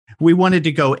We wanted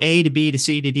to go A to B to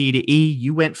C to D to E.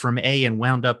 You went from A and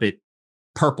wound up at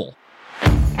purple.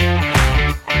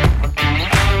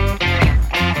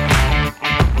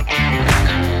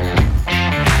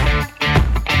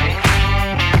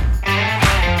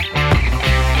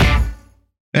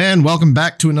 And welcome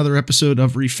back to another episode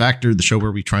of Refactored, the show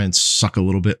where we try and suck a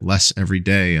little bit less every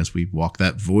day as we walk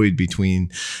that void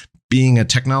between being a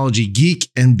technology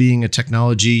geek and being a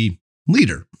technology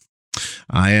leader.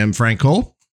 I am Frank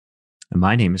Cole. And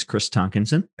my name is Chris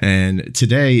Tonkinson. And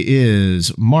today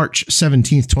is March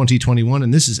 17th, 2021,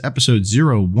 and this is episode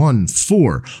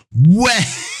 014. Well,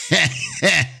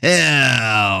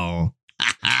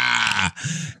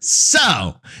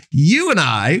 so you and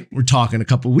I were talking a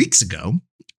couple weeks ago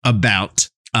about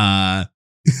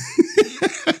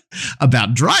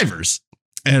about drivers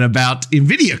and about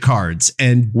NVIDIA cards,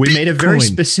 and we Bitcoin. made a very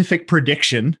specific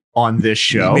prediction on this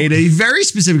show. We made a very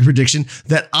specific prediction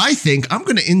that I think I'm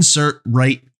going to insert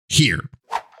right here.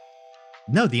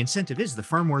 No, the incentive is the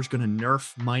firmware is going to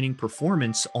nerf mining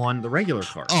performance on the regular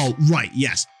cards. Oh, right.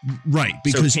 Yes. Right.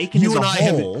 Because so taken you as and a I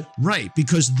whole, have right.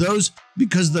 Because those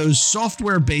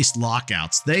software based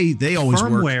lockouts, they always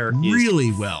work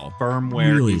really well.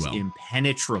 Firmware really is well. That's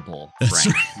impenetrable.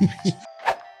 right.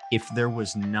 If there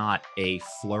was not a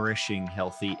flourishing,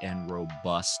 healthy, and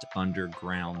robust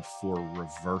underground for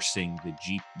reversing the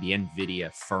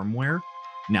NVIDIA firmware,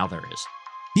 now there is.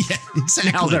 Yeah,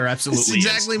 exactly. Now there absolutely That's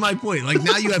exactly my point. Like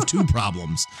now you have two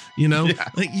problems, you know,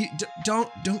 like you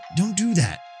don't do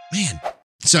that, man.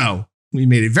 So we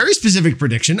made a very specific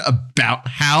prediction about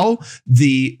how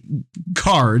the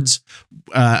cards,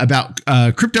 about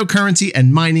cryptocurrency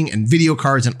and mining and video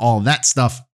cards and all that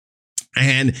stuff.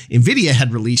 And NVIDIA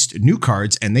had released new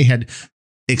cards, and they had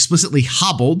explicitly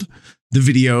hobbled the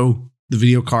video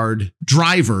card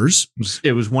drivers.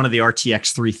 It was one of the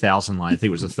RTX 3000 line. I think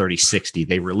it was a 3060.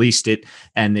 They released it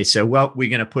and they said, well, we're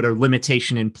going to put a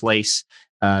limitation in place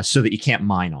so that you can't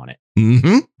mine on it.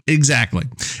 Mm-hmm. Exactly.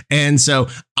 And so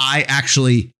I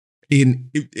actually,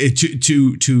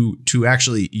 to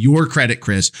actually your credit,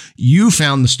 Chris, you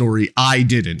found the story. I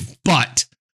didn't, but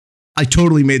I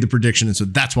totally made the prediction. And so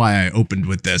that's why I opened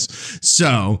with this.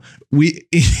 So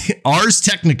Ars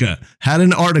Technica had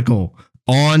an article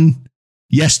on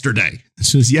yesterday.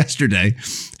 This was yesterday.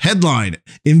 Headline: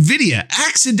 NVIDIA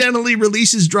accidentally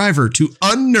releases driver to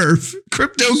unnerf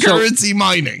cryptocurrency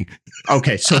mining.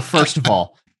 Okay, so first of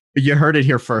all, you heard it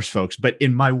here first, folks. But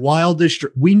in my wildest,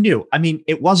 we knew. I mean,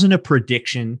 it wasn't a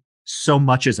prediction so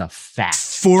much as a fact.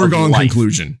 Foregone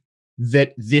conclusion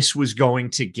that this was going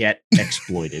to get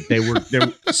exploited.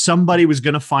 Somebody was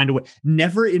going to find a way.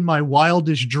 Never in my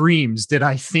wildest dreams did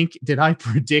I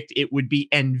predict it would be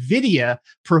NVIDIA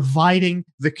providing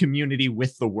the community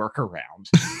with the workaround.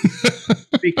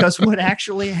 Because what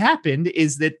actually happened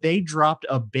is that they dropped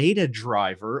a beta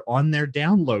driver on their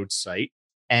download site,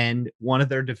 and one of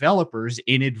their developers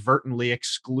inadvertently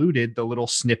excluded the little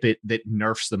snippet that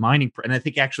nerfs the mining. And I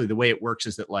think actually the way it works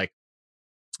is that, like,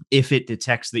 if it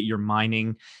detects that you're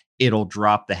mining, it'll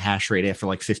drop the hash rate after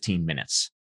like 15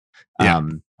 minutes. Yeah.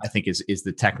 I think is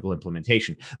the technical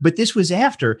implementation. But this was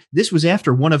after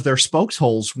one of their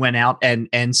spokesholes went out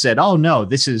and said, "Oh no,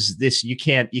 this you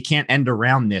can't end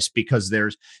around this because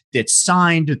it's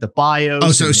signed at the BIOS."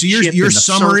 Oh, so your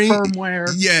summary,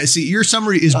 firmware. Yeah. See, your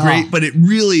summary is great, but it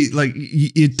really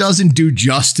it doesn't do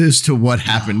justice to what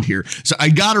happened here. So I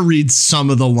got to read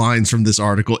some of the lines from this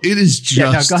article. It is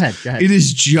just go ahead. It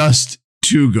is just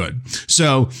too good.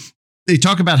 So they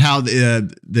talk about how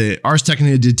the Ars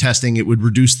Technica did testing. It would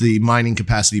reduce the mining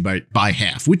capacity by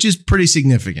half, which is pretty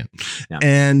significant. Yeah.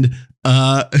 And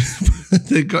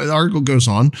the article goes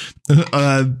on.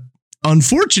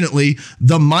 Unfortunately,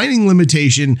 the mining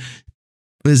limitation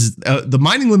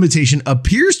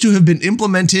appears to have been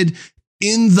implemented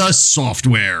in the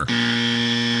software.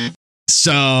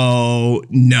 So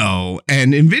no,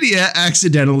 and NVIDIA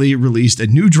accidentally released a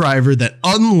new driver that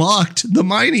unlocked the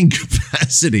mining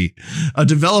capacity. A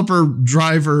developer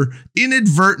driver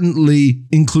inadvertently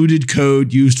included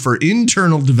code used for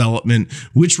internal development,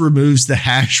 which removes the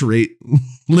hash rate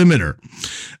limiter.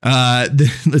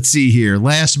 Let's see here.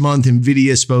 Last month,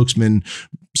 NVIDIA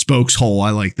spokeshole, I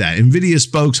like that. NVIDIA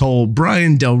spokeshole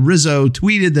Brian Del Rizzo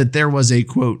tweeted that there was a,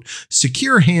 quote,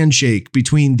 secure handshake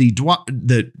between the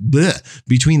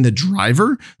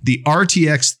driver, the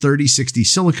RTX 3060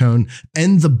 silicone,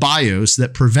 and the BIOS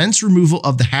that prevents removal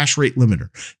of the hash rate limiter.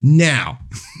 Now,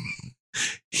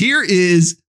 here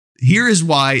is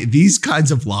why these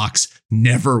kinds of locks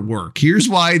never work. Here's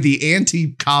why the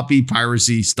anti-copy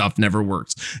piracy stuff never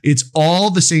works. It's all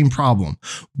the same problem.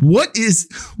 What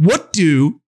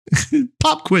do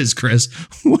Pop quiz, Chris.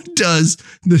 What does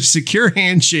the secure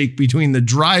handshake between the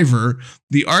driver,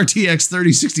 the RTX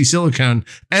 3060 Silicon,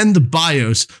 and the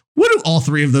BIOS, what do all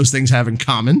three of those things have in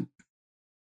common?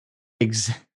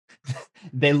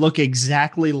 They look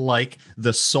exactly like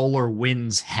the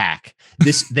SolarWinds hack.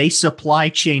 They supply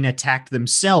chain attacked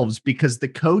themselves because the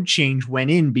code change went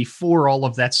in before all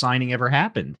of that signing ever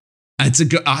happened. It's a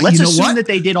good. Let's assume that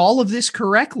they did all of this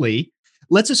correctly.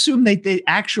 Let's assume that they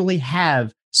actually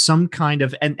have some kind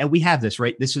of, and we have this,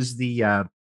 right? This is the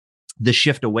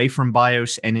shift away from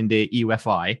BIOS and into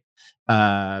UEFI.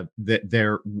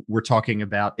 We're talking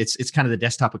about it's kind of the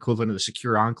desktop equivalent of the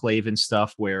secure enclave and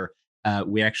stuff, where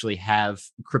we actually have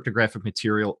cryptographic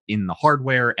material in the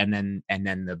hardware, and then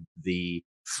the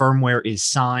firmware is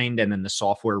signed, and then the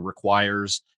software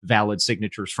requires valid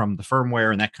signatures from the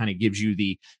firmware, and that kind of gives you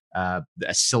the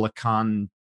silicon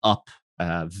up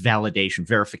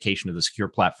verification of the secure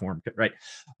platform, right?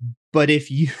 But if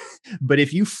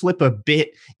you flip a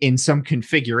bit in some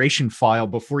configuration file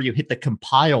before you hit the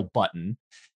compile button,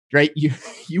 right,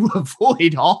 you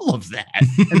avoid all of that,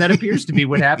 and that appears to be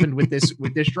what happened with this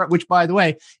which, by the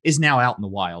way, is now out in the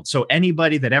wild. So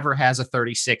anybody that ever has a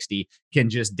 3060 can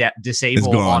just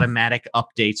disable automatic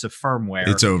updates of firmware.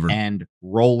 It's over, and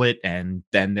roll it, and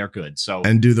then they're good. So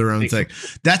and do their own thing.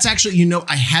 That's actually,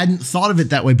 I hadn't thought of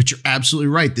it that way, but you're absolutely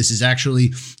right. This is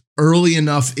actually early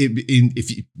enough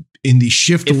in the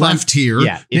shift left here.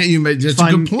 Yeah, that's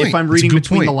a good point. If I'm reading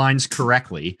between the lines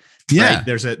correctly. Yeah, right?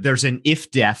 There's an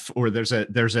if def, or there's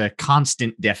a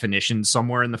constant definition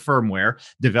somewhere in the firmware.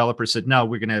 Developers said, no,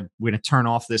 we're gonna turn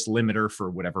off this limiter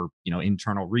for whatever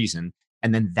internal reason,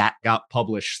 and then that got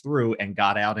published through and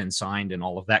got out and signed and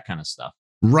all of that kind of stuff.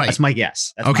 Right, that's my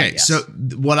guess. So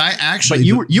what I actually,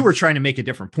 but you were trying to make a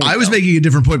different point. I was making a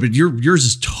different point, but yours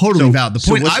is totally valid. The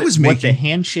point I was making, what the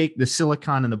handshake, the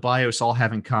silicon, and the BIOS all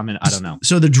have in common, I don't know.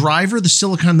 So the driver, the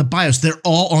silicon, the BIOS, they're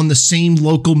all on the same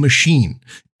local machine.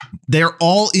 They're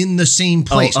all in the same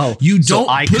place. You don't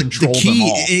put the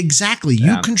key. Exactly.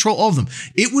 Yeah. You control all of them.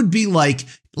 It would be like,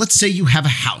 let's say you have a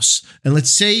house, and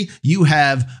let's say you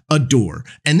have a door,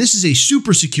 and this is a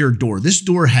super secure door. This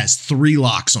door has 3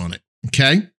 locks on it.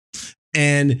 Okay.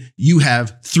 And you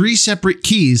have 3 separate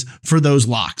keys for those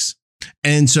locks.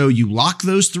 And so you lock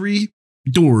those 3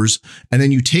 doors, and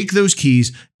then you take those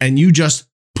keys and you just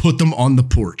put them on the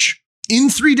porch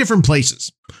in 3 different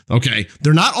places. Okay.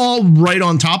 They're not all right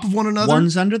on top of one another.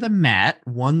 One's under the mat,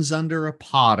 one's under a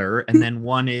Potter, and then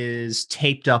one is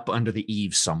taped up under the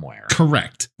eaves somewhere.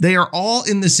 Correct. They are all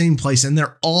in the same place, and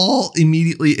they're all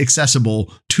immediately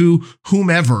accessible to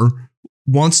whomever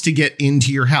wants to get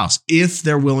into your house, if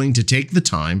they're willing to take the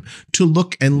time to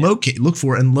look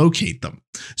for and locate them.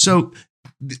 So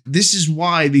this is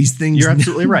why these things. You're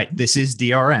absolutely right. This is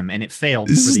DRM, and it failed.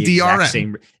 This is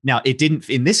DRM. Now, it didn't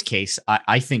in this case.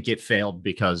 I think it failed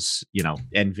because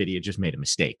NVIDIA just made a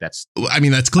mistake. That's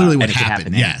clearly what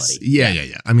happened. Yes. Yeah.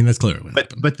 I mean, that's clearly what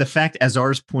happened. But the fact, as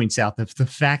ours points out, the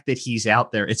fact that he's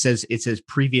out there, it says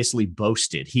previously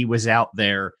boasted. He was out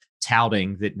there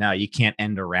touting that no, you can't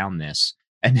end around this.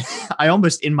 And I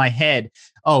almost in my head,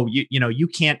 you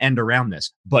can't end around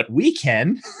this, but we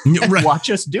can. Right.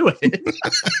 Watch us do it.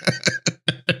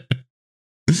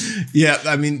 Yeah,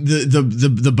 I mean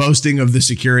the boasting of the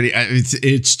security,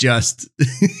 it's just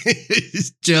it's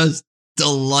just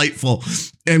delightful.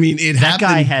 I mean, that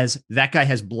guy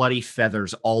has bloody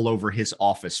feathers all over his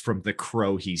office from the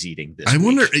crow he's eating this week.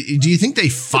 Wonder, do you think they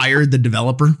fired the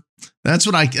developer? That's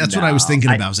what I was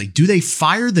thinking about. I was like, do they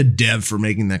fire the dev for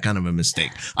making that kind of a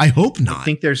mistake? I hope not. I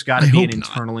think there's got to be an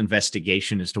internal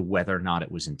investigation as to whether or not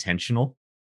it was intentional.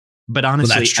 But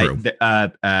honestly, that's true.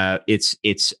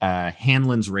 It's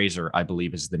Hanlon's razor, I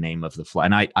believe, is the name of the fly,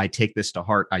 and I take this to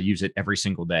heart. I use it every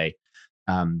single day.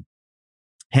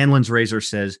 Hanlon's razor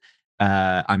says,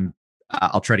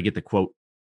 I'll try to get the quote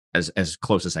as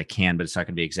close as I can, but it's not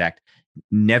going to be exact.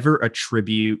 Never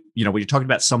attribute, when you're talking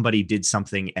about somebody did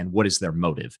something and what is their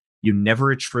motive, you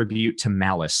never attribute to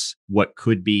malice what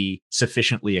could be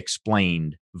sufficiently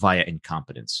explained via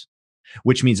incompetence,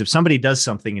 which means if somebody does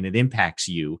something and it impacts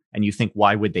you and you think,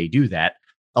 why would they do that?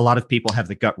 A lot of people have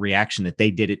the gut reaction that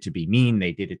they did it to be mean.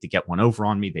 They did it to get one over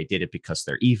on me. They did it because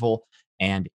they're evil.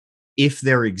 And if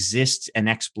there exists an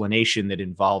explanation that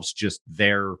involves just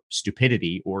their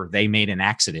stupidity or they made an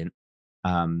accident,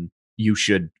 you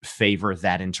should favor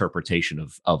that interpretation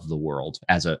of the world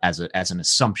as an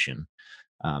assumption.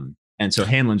 And so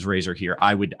Hanlon's razor here,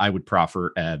 I would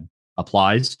proffer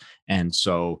applies. And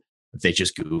so they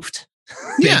just goofed.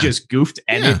 They Yeah. just goofed,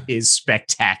 and Yeah. it is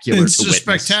spectacular. It's to just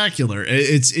witness. spectacular.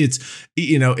 It's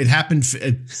it happened.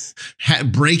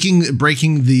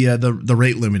 Breaking the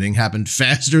rate limiting happened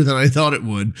faster than I thought it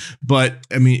would. But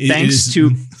I mean,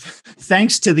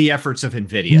 thanks to the efforts of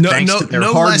NVIDIA, thanks to their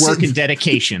hard work and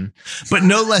dedication, but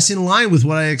no less in line with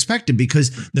what I expected,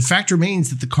 because the fact remains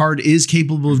that the card is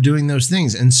capable of doing those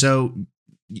things, and so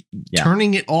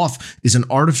turning it off is an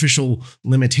artificial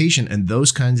limitation, and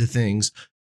those kinds of things,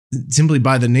 simply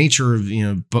by the nature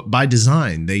of, but by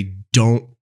design, they don't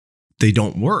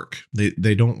work.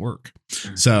 They don't work.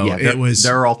 So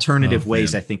there are alternative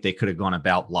ways I think they could have gone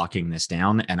about locking this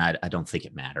down, and I don't think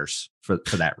it matters for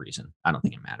that reason. I don't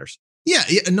think it matters. Yeah,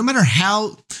 no matter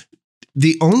how.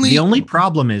 The only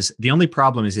problem is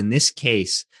in this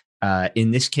case.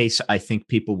 I think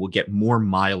people will get more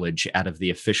mileage out of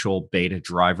the official beta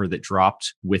driver that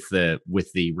dropped with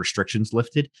the restrictions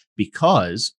lifted,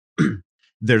 because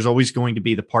there's always going to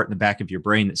be the part in the back of your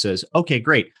brain that says, okay,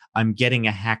 great, I'm getting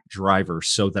a hacked driver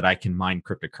so that I can mine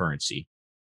cryptocurrency.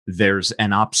 There's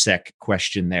an OPSEC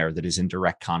question there that is in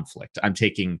direct conflict. I'm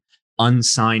taking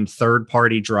unsigned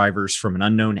third-party drivers from an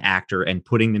unknown actor and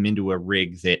putting them into a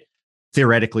rig that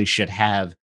theoretically should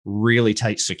have really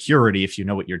tight security if you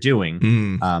know what you're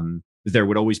doing. There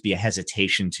would always be a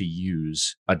hesitation to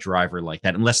use a driver like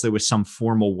that unless there was some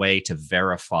formal way to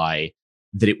verify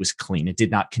that it was clean. It did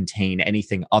not contain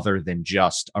anything other than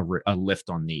just a lift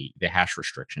on the hash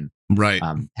restriction, right?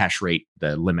 Hash rate,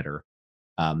 the limiter.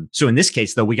 So in this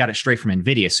case, though, we got it straight from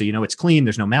NVIDIA, so it's clean.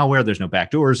 There's no malware. There's no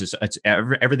backdoors.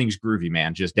 Everything's groovy,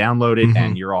 man. Just download it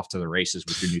and you're off to the races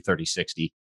with your new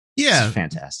 3060. Yeah, it's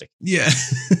fantastic. Yeah,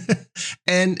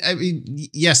 and I mean,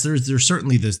 yes, there's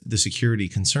certainly the security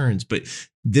concerns, but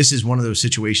this is one of those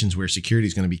situations where security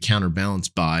is going to be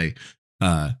counterbalanced by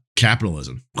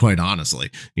capitalism. Quite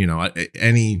honestly,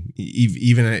 any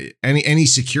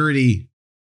security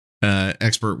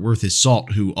expert worth his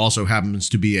salt who also happens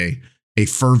to be a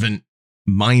fervent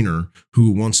miner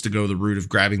who wants to go the route of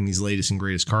grabbing these latest and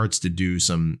greatest cards to do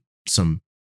some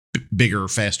bigger,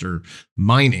 faster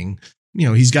mining.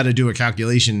 He's got to do a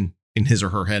calculation in his or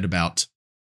her head about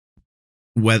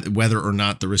whether or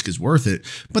not the risk is worth it.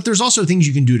 But there's also things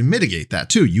you can do to mitigate that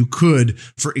too. You could,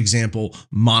 for example,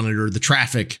 monitor the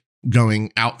traffic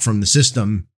going out from the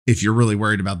system if you're really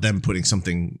worried about them putting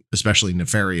something especially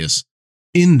nefarious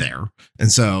in there.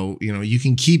 And so, you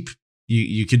can keep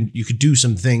you could do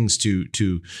some things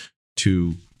to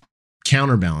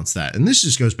counterbalance that. And this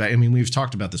just goes back. I mean, we've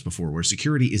talked about this before, where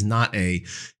security is not a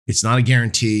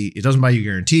guarantee. It doesn't buy you a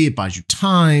guarantee. It buys you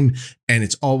time, and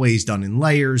it's always done in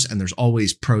layers, and there's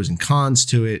always pros and cons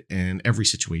to it. And every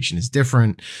situation is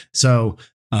different. So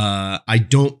I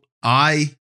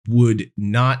would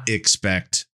not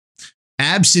expect,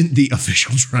 absent the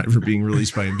official driver being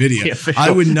released by NVIDIA,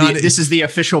 I would not. This is the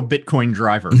official Bitcoin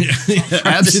driver.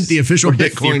 Absent the official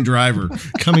Bitcoin driver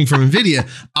coming from NVIDIA,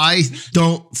 I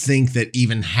don't think that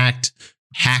even hacked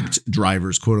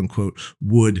drivers, quote unquote,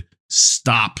 would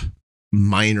stop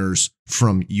miners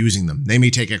from using them. They may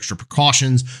take extra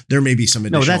precautions. There may be some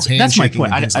additional that's my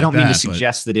point. I don't mean to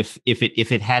suggest that if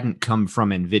it hadn't come from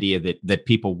NVIDIA that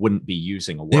people wouldn't be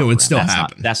using a workaround. It would still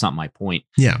happen. That's not my point.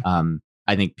 Yeah.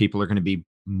 I think people are going to be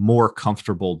more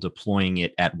comfortable deploying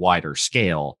it at wider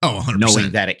scale, 100%.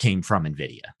 knowing that it came from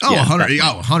NVIDIA.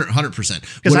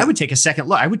 100%. Because I would take a second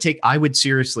look. I would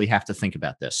seriously have to think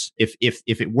about this. If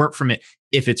it weren't from it,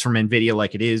 if it's from NVIDIA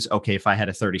like it is, okay, if I had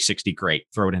a 3060, great,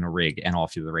 throw it in a rig and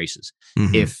off to the races.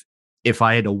 Mm-hmm. If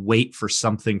I had to wait for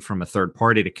something from a third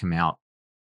party to come out,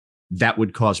 that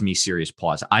would cause me serious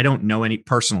pause. I don't know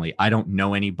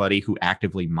anybody who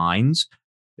actively mines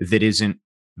that isn't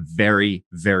very,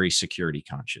 very security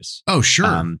conscious. Oh,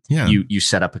 sure. Yeah. You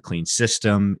set up a clean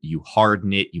system, you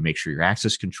harden it, you make sure your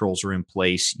access controls are in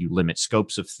place, you limit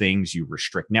scopes of things, you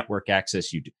restrict network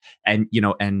access, you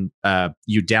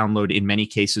download, in many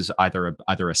cases, either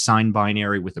a signed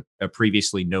binary with a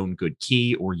previously known good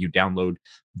key, or you do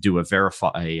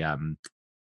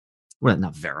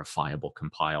not verifiable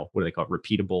compile. What do they call it?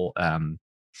 Repeatable.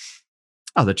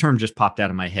 The term just popped out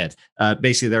of my head.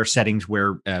 Basically, there are settings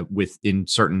where within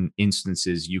certain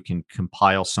instances, you can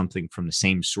compile something from the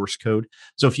same source code.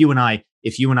 So if you and I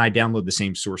download the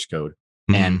same source code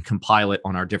and compile it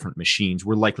on our different machines,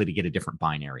 we're likely to get a different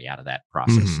binary out of that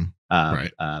process.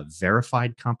 Right.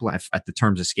 Verified compile, the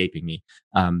term's escaping me.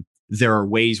 There are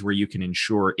ways where you can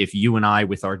ensure, if you and I,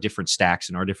 with our different stacks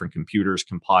and our different computers,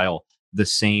 compile the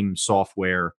same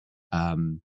software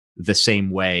the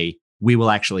same way, we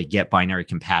will actually get binary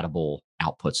compatible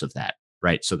outputs of that,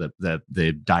 right? So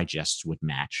the digests would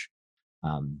match.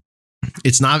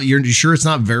 It's not. You're sure it's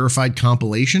not verified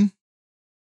compilation?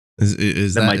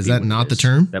 Is that not the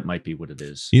term? That might be what it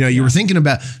is. You were thinking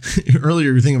about earlier.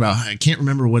 You were thinking about, I can't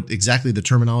remember what exactly the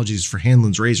terminology is for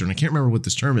Hanlon's razor, and I can't remember what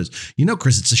this term is.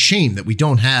 Chris, it's a shame that we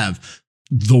don't have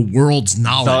the world's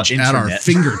knowledge at our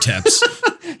fingertips.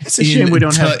 It's a shame we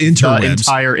don't have the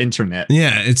entire internet.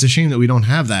 Yeah, it's a shame that we don't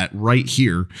have that right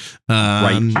here.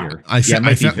 It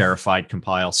might be verified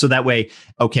compile. So that way,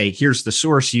 okay, here's the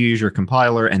source. You use your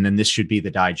compiler, and then this should be the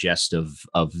digest of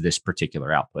this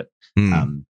particular output.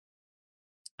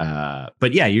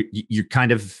 But yeah, you're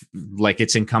kind of like,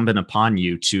 it's incumbent upon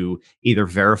you to either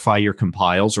verify your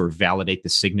compiles or validate the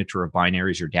signature of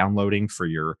binaries you're downloading for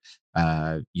your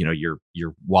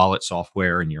wallet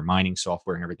software and your mining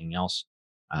software and everything else.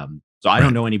 So I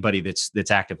don't know anybody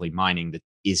that's actively mining that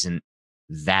isn't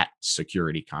that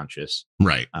security conscious.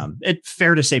 Right. It's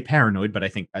fair to say paranoid, but I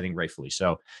think rightfully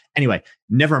so. Anyway,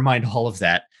 never mind all of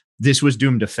that. This was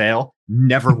doomed to fail.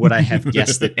 Never would I have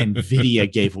guessed that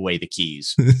NVIDIA gave away the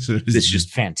keys. This is just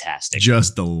fantastic.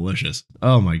 Just delicious.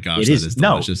 Oh my gosh. It is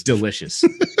delicious. No, delicious.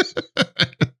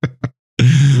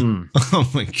 Oh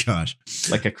my gosh.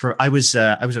 I was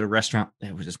at a restaurant.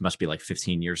 This must be like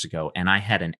 15 years ago. And I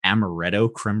had an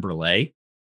amaretto creme brulee.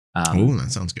 Oh,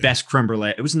 that sounds good. Best creme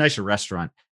brulee. It was a nicer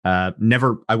restaurant. I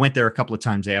went there a couple of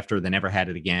times after. They never had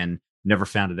it again. Never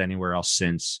found it anywhere else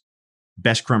since.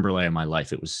 Best creme brulee of my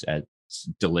life. It was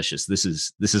delicious. This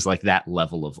is like that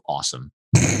level of awesome.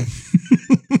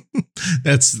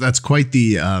 That's quite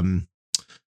the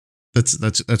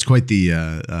that's quite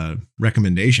the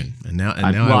recommendation. And now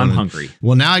I'm hungry.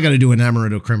 Well, now I got to do an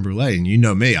amaretto creme brulee, and you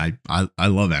know me, I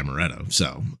love amaretto.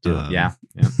 So yeah.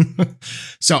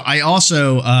 So I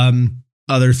also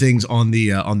other things on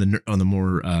the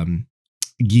more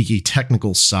geeky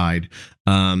technical side.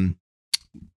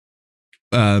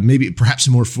 Maybe perhaps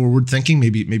some more forward thinking,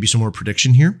 maybe some more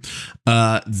prediction here.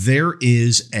 There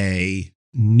is a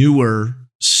newer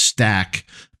stack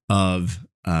of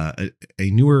a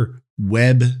newer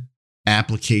web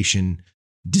application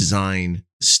design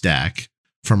stack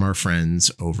from our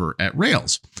friends over at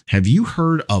Rails. Have you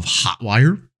heard of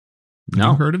Hotwire? No.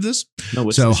 Have you heard of this? No.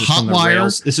 So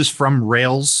Hotwire. This is from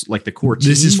Rails, like the core team.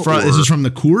 This is from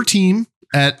the core team.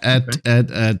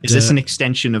 Is this an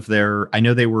extension of their? I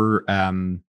know they were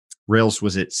Rails.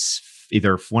 Was it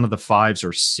either one of the 5s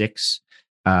or 6?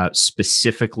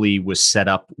 Specifically, was set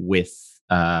up with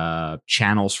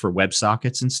channels for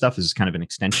WebSockets and stuff. Is this kind of an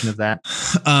extension of that?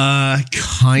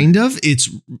 Kind of. It's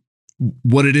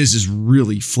what it is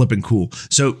really flipping cool.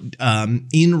 So,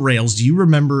 in Rails, do you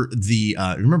remember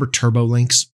remember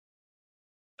TurboLinks?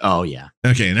 Oh yeah.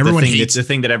 Okay, and everyone hates the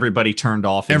thing that everybody turned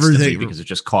off instantly because it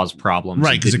just caused problems.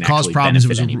 Right, because it caused problems. It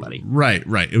was anybody. Right.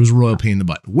 It was a royal pain in the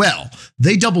butt. Well,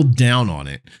 they doubled down on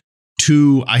it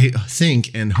to, I think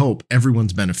and hope,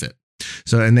 everyone's benefit.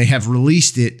 So, and they have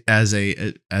released it as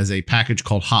a package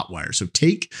called Hotwire. So,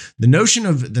 take the notion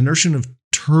of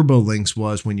TurboLinks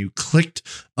was when you clicked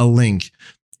a link,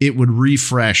 it would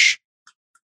refresh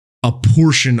a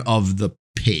portion of the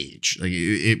page. Like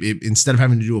it instead of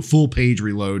having to do a full page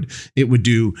reload, it would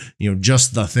do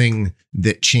just the thing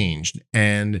that changed.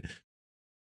 And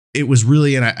it was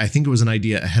really, and I think it was an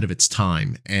idea ahead of its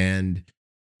time, and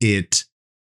it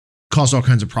caused all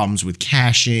kinds of problems with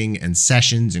caching and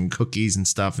sessions and cookies and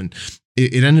stuff. And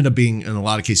it ended up being, in a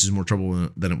lot of cases, more trouble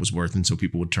than it was worth. And so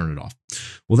people would turn it off.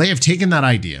 Well, they have taken that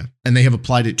idea and they have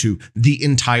applied it to the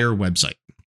entire website.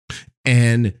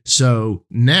 And so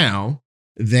now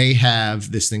they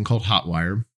have this thing called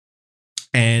Hotwire,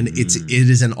 and it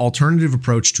is an alternative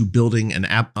approach to building an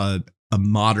app, a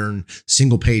modern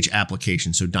single page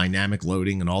application. So dynamic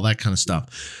loading and all that kind of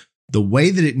stuff. The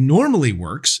way that it normally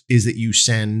works is that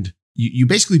you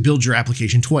basically build your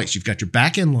application twice. You've got your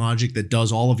backend logic that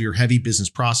does all of your heavy business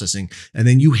processing, and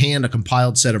then you hand a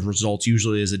compiled set of results,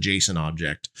 usually as a JSON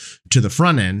object, to the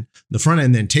front end. The front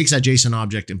end then takes that JSON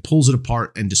object and pulls it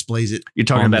apart and displays it. You're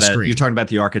talking about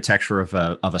the architecture of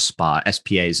a SPA.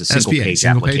 SPA is a single page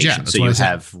application. So you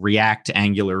have React,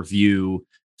 Angular, Vue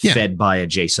fed by a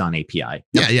JSON API.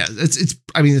 Yep. Yeah.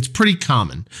 It's pretty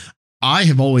common. I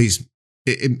have always,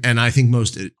 and I think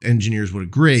most engineers would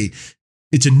agree,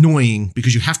 it's annoying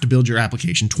because you have to build your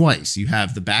application twice. You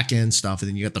have the back end stuff and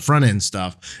then you got the front end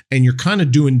stuff, and you're kind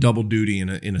of doing double duty in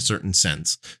a certain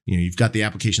sense. You've got the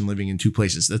application living in two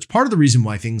places. That's part of the reason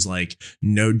why things like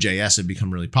Node.js have become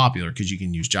really popular, because you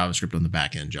can use JavaScript on the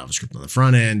back end, JavaScript on the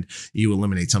front end. You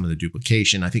eliminate some of the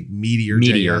duplication. I think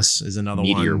Meteor.js is another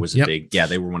one. Meteor was a big,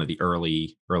 they were one of the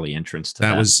early entrants to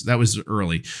that. That was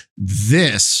early.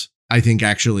 This, I think,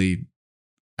 actually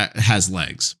has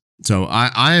legs. So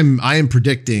I am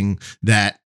predicting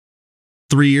that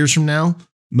 3 years from now,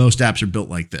 most apps are built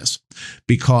like this,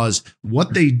 because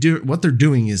what they're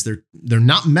doing is they're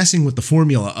not messing with the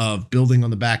formula of building on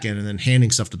the back end and then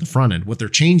handing stuff to the front end. What they're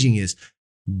changing is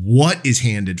what is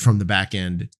handed from the back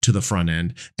end to the front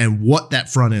end and what that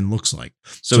front end looks like.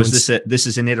 So is this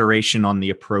is an iteration on the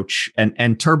approach, and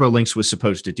TurboLinks was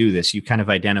supposed to do this. You kind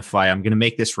of identify, I'm going to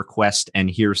make this request, and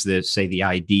here's the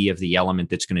ID of the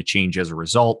element that's going to change as a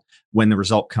result. When the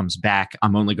result comes back,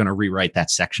 I'm only going to rewrite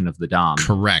that section of the DOM.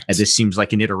 Correct. And this seems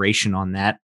like an iteration on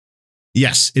that.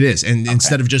 Yes, it is. And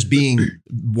instead of just being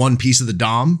one piece of the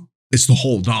DOM, it's the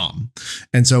whole DOM.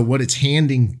 And so what it's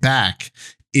handing back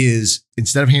is,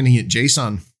 instead of handing it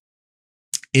JSON,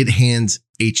 it hands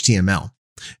HTML.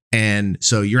 And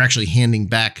so you're actually handing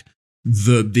back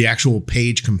the actual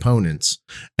page components.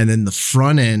 And then the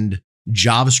front end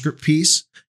JavaScript piece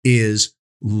is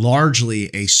largely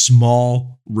a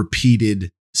small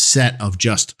repeated set of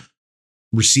just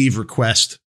receive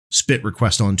request, spit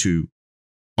request onto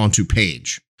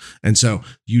page. And so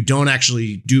you don't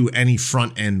actually do any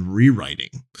front end rewriting.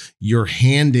 You're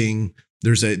handing,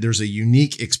 there's a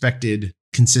unique expected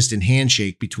consistent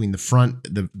handshake between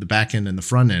the back end and the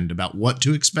front end about what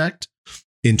to expect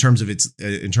in terms of its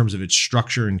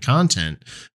structure and content.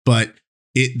 But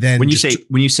it then, when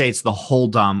you say it's the whole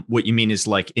DOM, what you mean is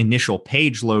like initial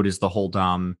page load is the whole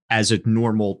DOM as a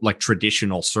normal, like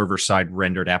traditional server side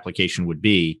rendered application would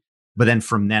be. But then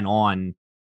from then on,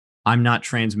 I'm not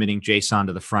transmitting JSON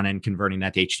to the front end, converting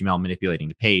that to HTML, manipulating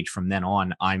the page. From then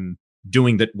on, I'm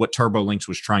doing what TurboLinks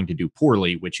was trying to do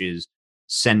poorly, which is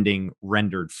sending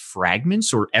rendered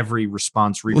fragments, or every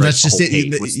response rewrites. Well, that's just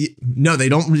it. No, they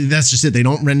don't. That's just it. They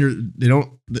don't render. They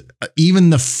don't. Even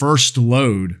the first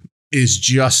load is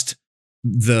just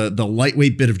the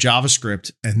lightweight bit of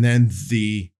JavaScript, and then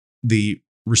the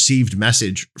received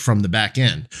message from the back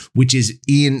end, which is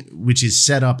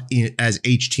set up as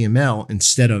HTML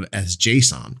instead of as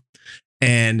JSON,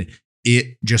 and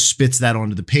it just spits that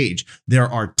onto the page.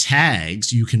 There are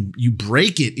tags. You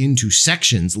break it into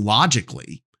sections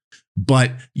logically,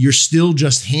 but you're still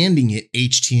just handing it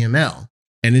HTML.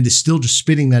 And it is still just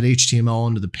spitting that HTML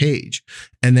onto the page.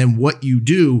 And then what you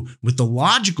do with the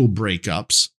logical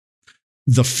breakups,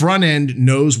 the front end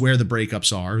knows where the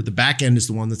breakups are. The back end is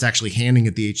the one that's actually handing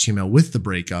it the HTML with the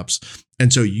breakups.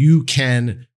 And so you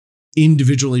can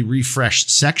individually refresh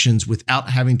sections without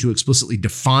having to explicitly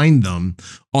define them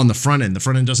on the front end. The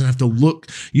front end doesn't have to look.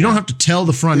 You don't have to tell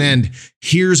the front end,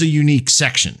 here's a unique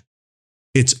section.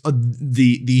 It's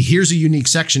the here's a unique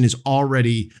section is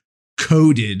already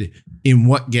coded in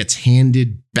what gets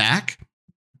handed back.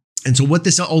 And so what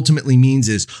this ultimately means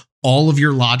is all of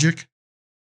your logic,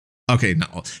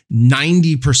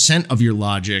 90% of your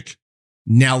logic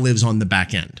now lives on the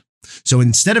back end. So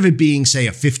instead of it being, say,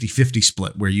 a 50-50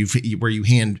 split where you could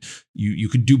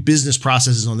do business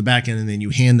processes on the back end and then you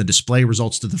hand the display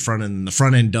results to the front end, and the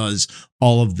front end does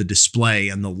all of the display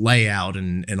and the layout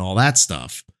and all that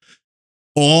stuff.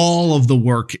 All of the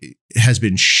work has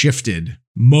been shifted.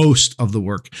 Most of the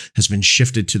work has been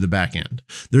shifted to the back end.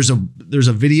 There's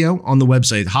a video on the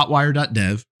website,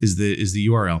 hotwire.dev is the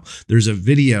URL. There's a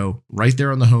video right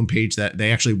there on the homepage that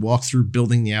they actually walk through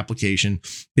building the application.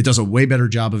 It does a way better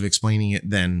job of explaining it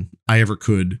than I ever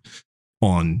could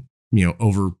on,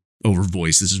 over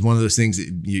voice. This is one of those things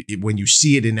that when you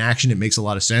see it in action, it makes a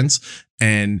lot of sense.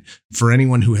 And for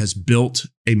anyone who has built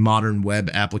a modern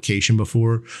web application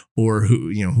before, or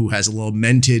who has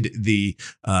lamented the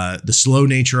slow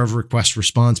nature of request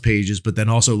response pages, but then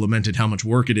also lamented how much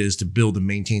work it is to build and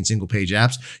maintain single page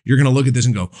apps, you're going to look at this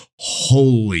and go,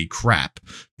 holy crap,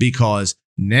 because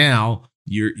now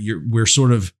we're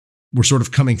sort of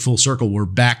coming full circle. We're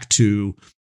back to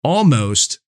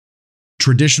almost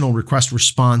traditional request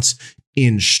response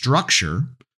in structure,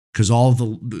 because all of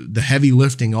the heavy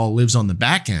lifting all lives on the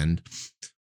back end,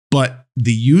 but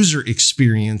the user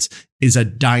experience is a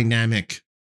dynamic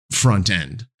front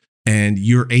end, and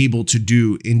you're able to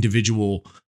do individual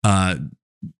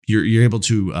you're able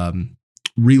to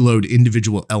reload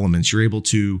individual elements. You're able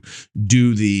to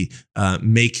do the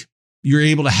you're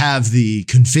able to have the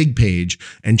config page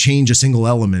and change a single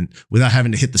element without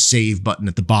having to hit the save button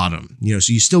at the bottom.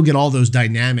 So you still get all those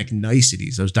dynamic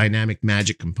niceties, those dynamic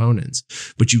magic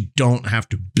components, but you don't have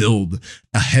to build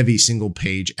a heavy single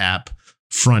page app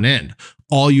front end.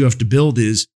 All you have to build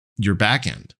is your back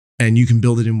end, and you can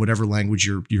build it in whatever language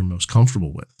you're most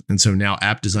comfortable with. And so now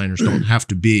app designers don't have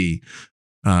to be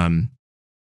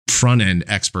front end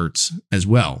experts as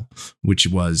well, which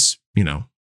was,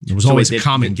 there was always a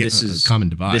common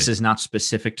divide. This is not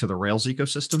specific to the Rails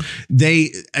ecosystem.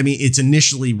 It's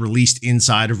initially released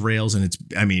inside of Rails, and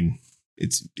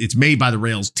it's made by the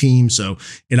Rails team, so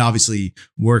it obviously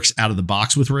works out of the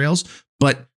box with Rails,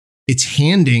 but it's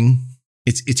handing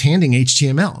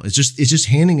HTML. It's just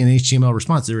handing an HTML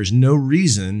response. There is no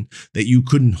reason that you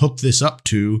couldn't hook this up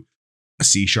to a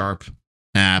C#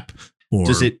 app. Or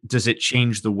does it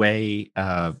change the way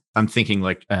I'm thinking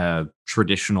like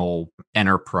traditional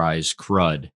enterprise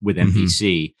CRUD with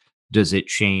MVC? Does it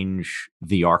change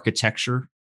the architecture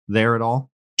there at all?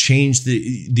 Change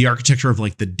the architecture of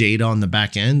like the data on the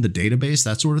back end, the database,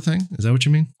 that sort of thing? Is that what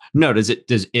you mean? No, does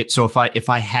it so if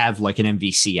I have like an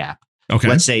MVC app, okay.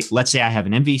 Let's say I have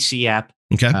an MVC app.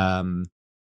 Okay. How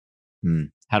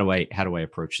do I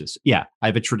approach this? Yeah, I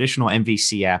have a traditional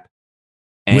MVC app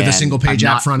with a single page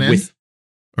app front end, with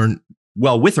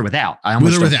or without. I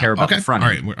almost don't care about the front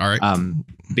end. All right.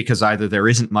 Because either there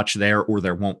isn't much there or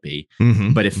there won't be.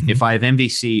 But if I have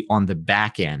MVC on the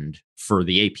back end for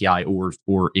the API or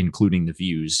including the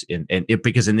views,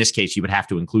 because in this case you would have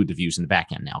to include the views in the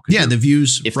back end now. Yeah, the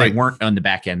views. If they weren't on the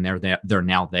back end, they're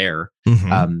now there.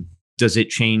 Does it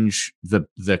change the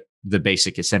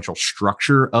basic essential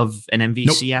structure of an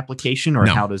MVC application, or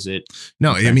how does it?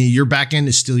 No, okay. I mean, your backend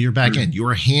is still your backend.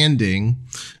 You're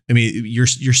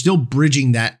you're still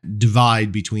bridging that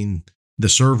divide between the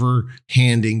server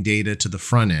handing data to the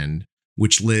front end,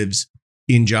 which lives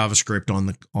in JavaScript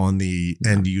on the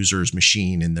end user's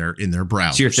machine in their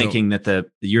browser. So you're thinking that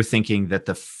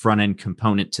the front end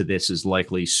component to this is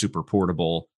likely super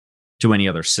portable to any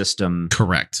other system.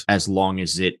 Correct. As long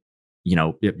as it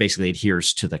basically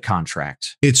adheres to the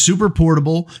contract. It's super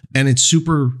portable and it's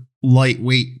super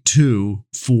lightweight too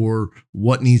for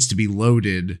what needs to be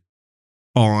loaded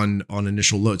on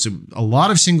initial load. So a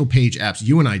lot of single page apps,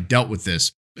 you and I dealt with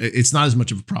this. It's not as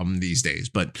much of a problem these days,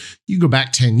 but you go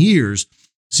back 10 years,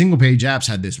 single page apps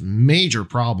had this major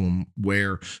problem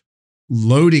where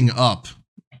loading up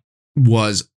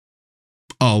was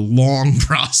a long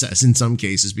process in some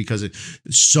cases because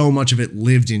so much of it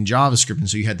lived in JavaScript. And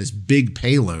so you had this big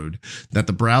payload that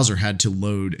the browser had to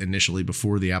load initially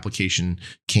before the application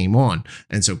came on.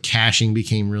 And so caching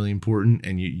became really important,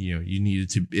 and you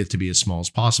needed it to be as small as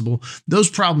possible. Those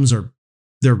problems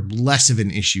they're less of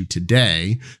an issue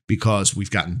today because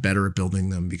we've gotten better at building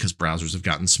them, because browsers have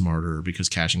gotten smarter, because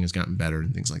caching has gotten better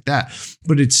and things like that.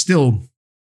 But it's still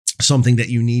something that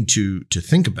you need to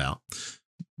think about.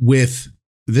 With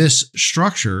this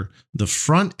structure, the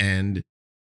front end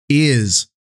is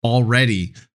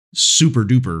already super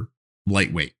duper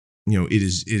lightweight. It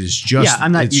is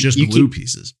just glue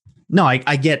pieces. No,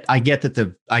 I get that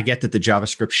the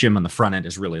JavaScript shim on the front end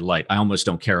is really light. I almost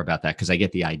don't care about that because I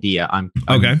get the idea. I'm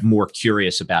more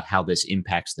curious about how this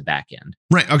impacts the back end.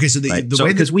 Right. Okay. So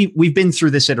because we've been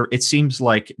through this, it seems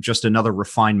like just another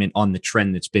refinement on the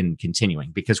trend that's been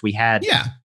continuing, because we had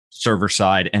server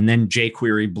side, and then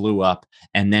jQuery blew up,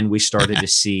 and then we started to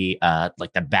see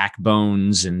like the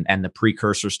backbones and the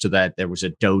precursors to that. There was a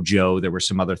Dojo, there were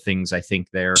some other things I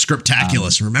think there.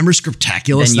 Scriptaculous, remember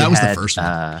Scriptaculous? That was the first one.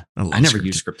 I never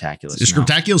used Scriptaculous.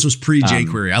 Scriptaculous was pre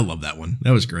jQuery. I love that one.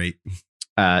 That was great.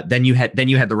 Then you had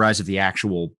the rise of the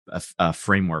actual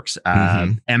frameworks.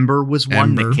 Ember was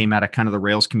one that came out of kind of the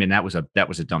Rails community. That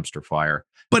was a dumpster fire.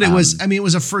 But it was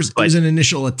it was an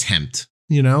initial attempt.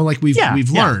 Like we've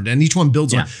learned, and each one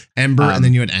builds on Ember, and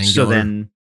then you had Angular. So then,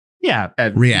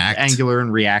 React, Angular,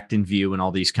 and React, and Vue, and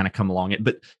all these kind of come along.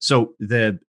 But so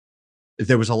there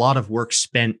was a lot of work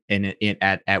spent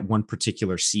at one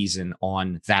particular season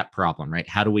on that problem, right?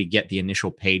 How do we get the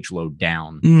initial page load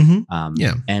down?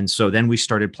 And so then we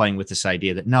started playing with this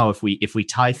idea that no, if we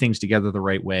tie things together the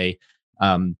right way,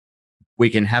 we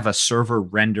can have a server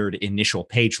rendered initial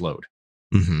page load.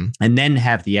 And then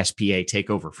have the SPA take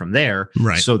over from there,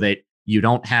 so that you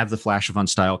don't have the flash of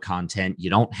unstyled content, you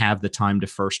don't have the time to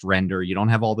first render, you don't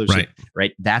have all those,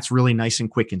 right? That's really nice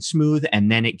and quick and smooth, and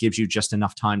then it gives you just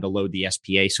enough time to load the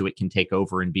SPA so it can take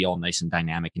over and be all nice and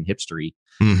dynamic and hipstery.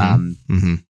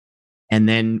 And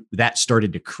then that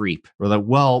started to creep. We're like,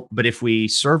 well, but if we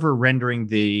server rendering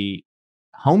the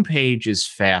homepage is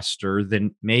faster,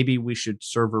 then maybe we should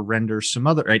server render some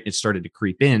other, right? It started to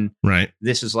creep in. Right.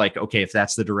 This is like, okay, if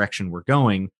that's the direction we're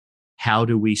going, how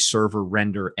do we server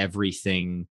render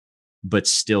everything, but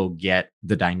still get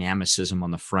the dynamicism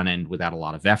on the front end without a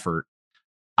lot of effort?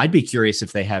 I'd be curious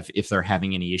if they're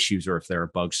having any issues, or if there are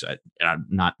bugs,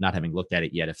 not having looked at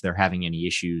it yet, if they're having any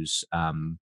issues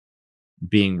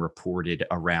being reported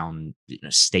around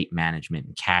state management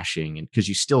and caching, and because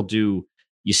you still do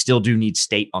need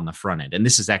state on the front end. And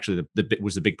this is actually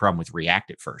was the big problem with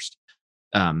React at first.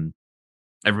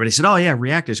 Everybody said, oh yeah,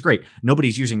 React is great.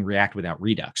 Nobody's using React without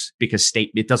Redux, because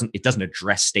it doesn't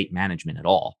address state management at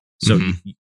all. So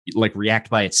like React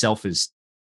by itself is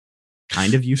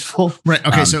kind of useful. Right.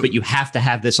 Okay. But you have to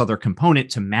have this other component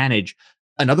to manage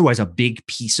an otherwise a big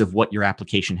piece of what your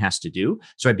application has to do.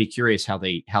 So I'd be curious how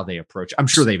they approach. I'm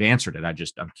sure they've answered it.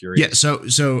 I'm curious. Yeah.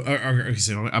 So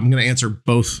I'm going to answer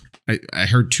both. I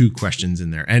heard two questions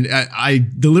in there, and I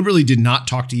deliberately did not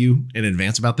talk to you in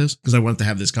advance about this because I wanted to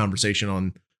have this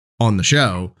conversation on the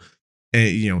show,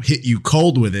 and hit you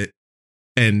cold with it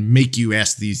and make you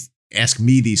ask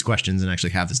me these questions and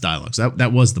actually have this dialogue. So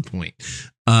that was the point.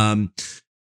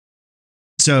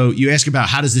 So you ask about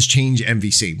how does this change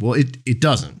MVC? Well, it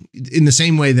doesn't. In the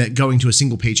same way that going to a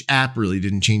single page app really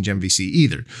didn't change MVC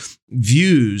either.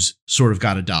 Views sort of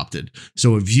got adopted.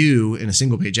 So a view in a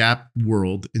single page app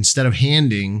world, instead of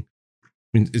you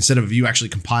actually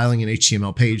compiling an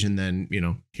HTML page and then,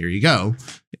 here you go,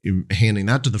 you're handing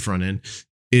that to the front end,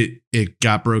 it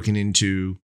got broken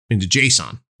into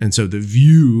JSON. And so the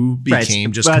view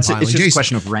became just compiling it's just JSON. A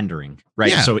question of rendering, right?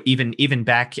 Yeah. So even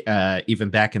back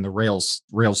in the Rails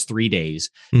 3 days,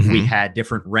 Mm-hmm. we had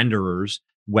different renderers,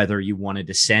 whether you wanted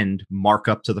to send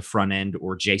markup to the front end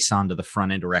or JSON to the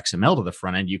front end or XML to the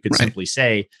front end. You could simply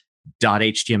say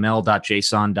 .html,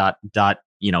 .json,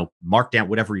 markdown,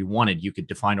 whatever you wanted. You could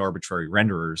define arbitrary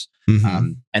renderers,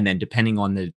 Mm-hmm. and then depending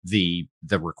on the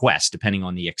request, depending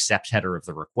on the accept header of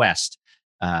the request,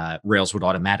 Rails would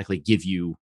automatically give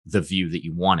you the view that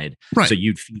you wanted. Right. So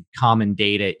you'd feed common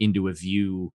data into a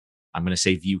view. I'm going to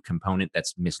say view component.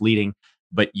 That's misleading,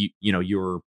 but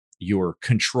your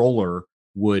controller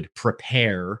would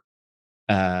prepare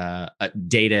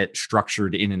data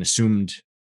structured in an assumed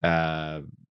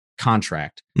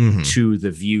contract Mm-hmm. to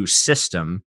the view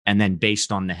system. And then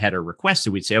based on the header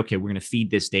requested, we'd say, okay, we're going to feed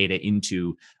this data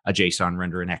into a JSON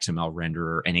renderer, an XML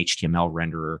renderer, an HTML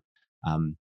renderer.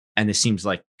 And this seems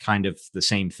like kind of the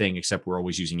same thing, except we're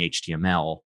always using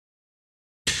HTML,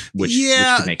 which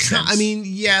could make sense. I mean,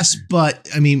 yes, but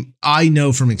I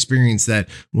know from experience that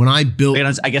when I built,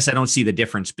 I guess I don't see the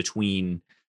difference between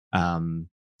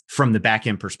from the back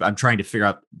end perspective. I'm trying to figure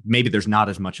out, maybe there's not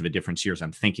as much of a difference here as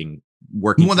I'm thinking.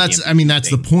 Working. Well, that's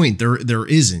the point. There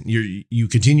isn't. You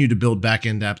continue to build back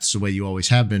end apps the way you always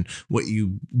have been. What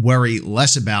you worry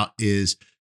less about is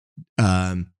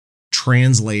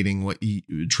translating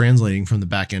from the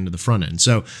back end to the front end.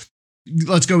 So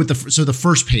let's go with the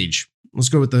first page. Let's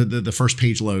go with the first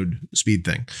page load speed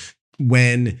thing.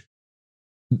 When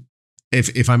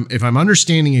if I'm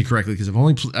understanding it correctly, because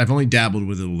I've only dabbled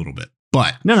with it a little bit.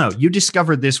 But no, you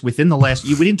discovered this within the last.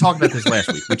 We didn't talk about this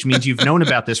last week, which means you've known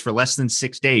about this for less than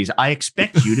 6 days. I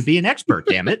expect you to be an expert.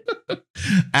 Damn it!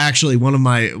 Actually, one of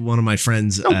my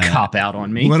friends don't cop out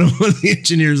on me. One of the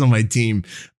engineers on my team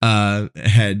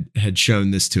had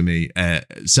shown this to me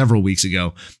several weeks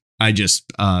ago. I just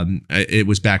it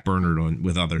was backburnered on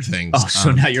with other things. Oh,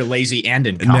 so now you're lazy and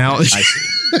incompetent. Now, I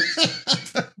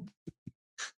see.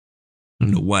 I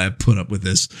don't know why I put up with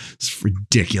this. It's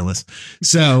ridiculous.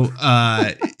 So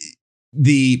so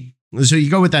you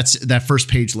go with that first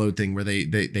page load thing where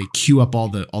they queue up all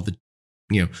the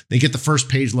they get the first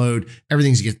page load,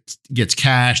 everything gets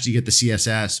cached, you get the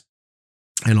CSS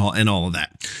and all of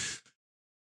that.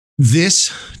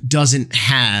 This doesn't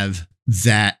have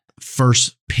that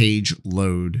first page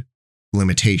load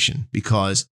limitation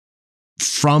because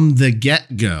from the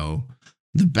get-go,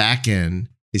 the back end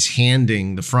is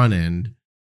handing the front end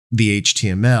the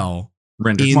HTML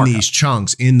rendered in markup. These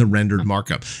chunks in the rendered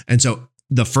markup. And so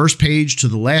the first page to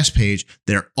the last page,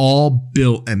 they're all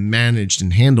built and managed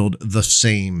and handled the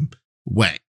same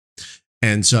way.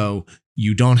 And so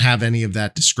you don't have any of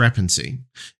that discrepancy.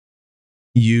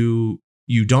 You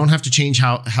don't have to change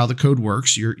how the code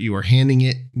works. You're handing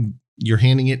it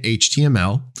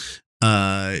HTML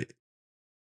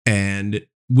and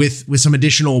with some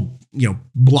additional,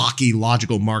 blocky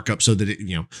logical markup so that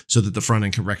the front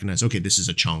end can recognize, okay, this is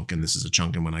a chunk and this is a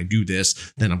chunk. And when I do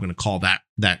this, then I'm going to call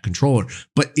that controller.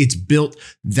 But it's built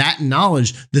that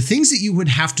knowledge, the things that you would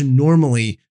have to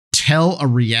normally tell a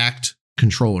React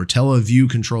controller, tell a Vue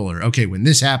controller, okay, when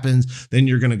this happens, then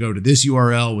you're going to go to this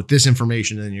URL with this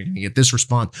information and you're going to get this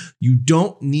response. You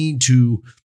don't need to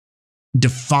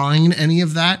define any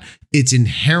of that. It's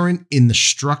inherent in the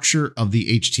structure of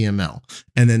the HTML.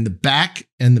 And then the back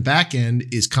end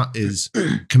is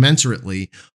commensurately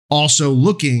also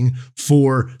looking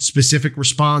for specific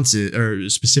responses or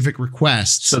specific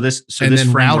requests. So this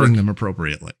routing them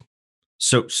appropriately.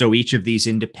 So each of these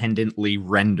independently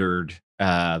rendered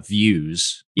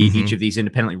views, Mm-hmm. each of these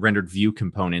independently rendered view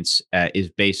components is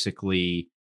basically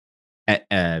it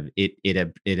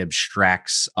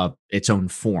abstracts its own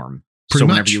form. So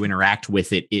whenever you interact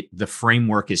with it, the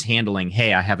framework is handling,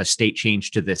 hey, I have a state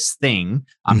change to this thing.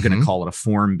 I'm going to call it a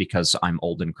form because I'm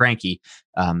old and cranky.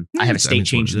 I have a state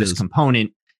change to this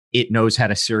component. It knows how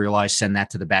to serialize, send that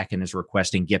to the backend as a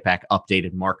request, and get back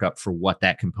updated markup for what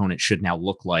that component should now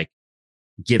look like.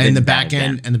 And the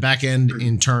backend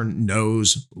in turn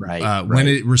knows when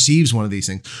it receives one of these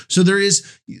things. So there is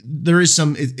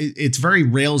some. It's very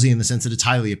Railsy in the sense that it's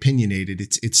highly opinionated.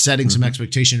 It's setting some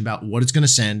expectation about what it's going to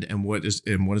send and what is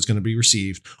going to be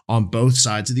received on both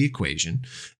sides of the equation.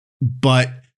 But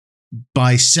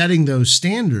by setting those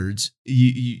standards,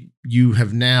 you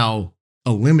have now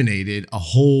eliminated a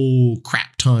whole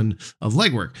crap ton of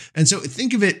legwork. And so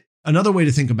think of it another way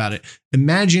to think about it.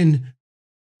 Imagine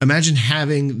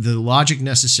having the logic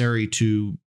necessary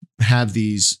to have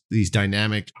these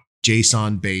dynamic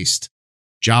JSON-based,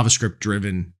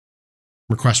 JavaScript-driven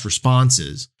request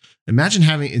responses. Imagine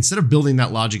having, instead of building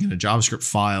that logic in a JavaScript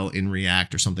file in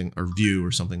React or something, or Vue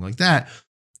or something like that,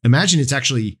 imagine it's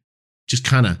actually just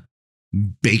kind of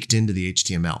baked into the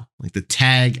HTML. Like the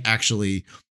tag actually,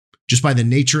 just by the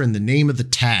nature and the name of the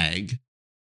tag,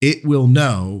 it will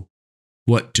know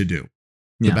what to do.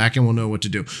 The backend will know what to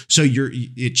do. So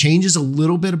it changes a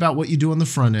little bit about what you do on the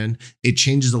front end. It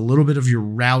changes a little bit of your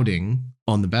routing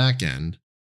on the back end,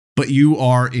 but you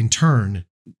are in turn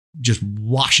just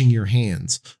washing your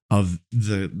hands of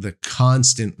the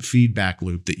constant feedback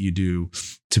loop that you do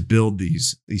to build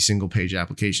these single page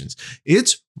applications.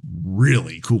 It's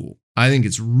really cool. I think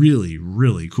it's really,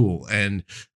 really cool. And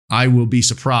I will be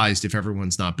surprised if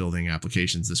everyone's not building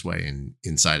applications this way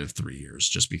inside of 3 years,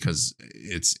 just because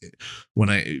when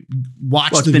I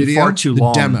watched the video, far too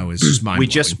long. Demo is just mind blowing.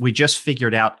 We just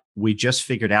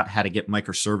figured out how to get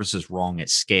microservices wrong at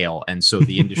scale. And so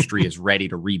the industry is ready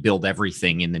to rebuild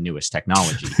everything in the newest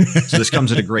technology. So this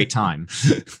comes at a great time.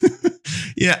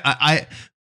 Yeah.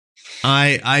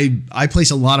 I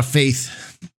place a lot of faith.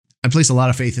 I place a lot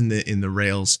of faith in the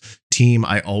Rails team.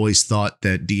 I always thought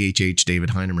that DHH, David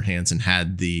Heinemeier Hansson,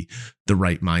 had the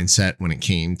right mindset when it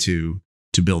came to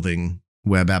building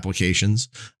web applications.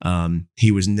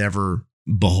 He was never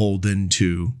beholden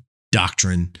to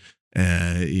doctrine.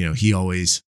 He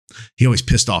always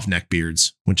pissed off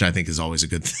neckbeards, which I think is always a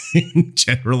good thing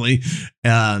generally.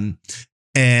 And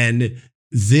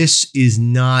this is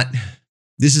not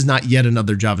yet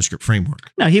another JavaScript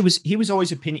framework. No, he was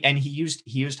always opinion, and he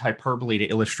used hyperbole to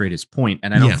illustrate his point.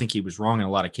 And I don't think he was wrong in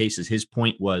a lot of cases. His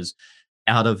point was,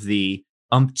 out of the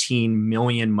umpteen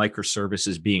million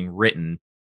microservices being written,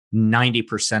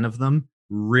 90% of them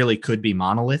really could be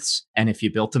monoliths. And if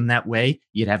you built them that way,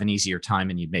 you'd have an easier time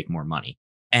and you'd make more money.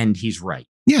 And he's right.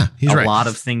 Yeah, he's right. A lot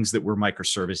of things that were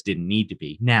microservice didn't need to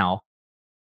be. Now,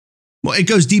 well, it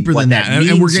goes deeper than that.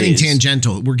 And we're getting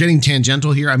tangential. We're getting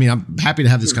tangential here. I mean, I'm happy to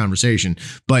have this conversation,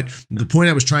 but the point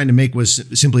I was trying to make was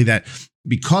simply that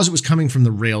because it was coming from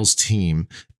the Rails team,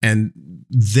 and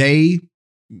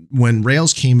when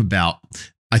Rails came about,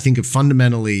 I think it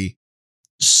fundamentally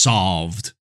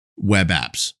solved web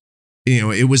apps.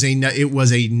 It was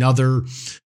another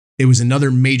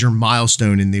major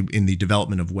milestone in the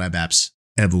development of web apps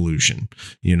evolution,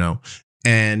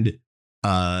 and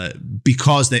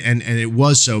because it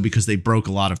was so because they broke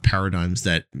a lot of paradigms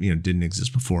that didn't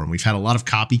exist before, and we've had a lot of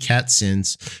copycats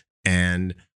since,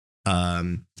 and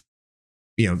that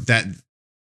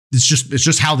it's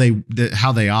just how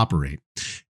they operate.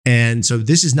 And so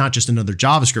this is not just another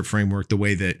JavaScript framework, the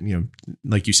way that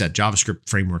like you said, JavaScript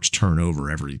frameworks turn over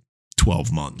every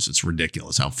 12 months. It's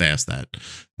ridiculous how fast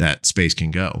that space can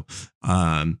go.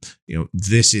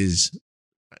 This is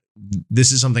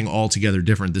something altogether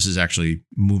different. This is actually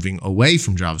moving away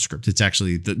from JavaScript. It's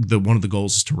actually the one of the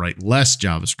goals is to write less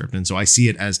JavaScript. And so I see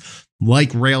it as, like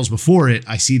Rails before it,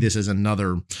 I see this as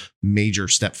another major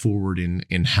step forward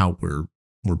in how we're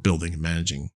building and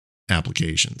managing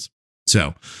applications.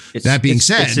 So that being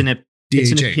said, it's an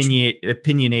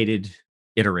opinionated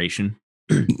iteration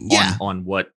on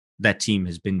what that team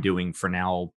has been doing for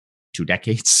now 2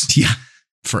 decades. Yeah,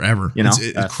 forever.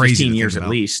 It's crazy. 15 years at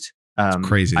least.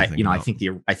 Crazy. I think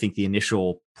the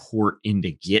initial port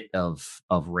into Git of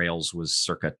Rails was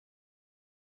circa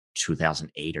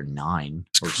 2008 or 9.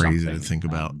 It's crazy to think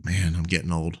about. Man, I'm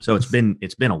getting old. So it's been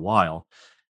a while.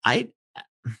 I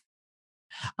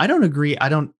don't agree. I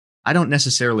don't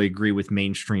necessarily agree with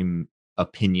mainstream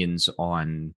opinions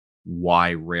on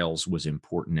why Rails was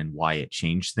important and why it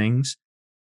changed things.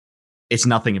 It's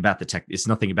nothing about the tech. It's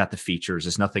nothing about the features.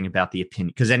 It's nothing about the opinion.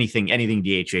 Because anything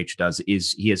DHH does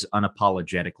is he is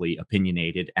unapologetically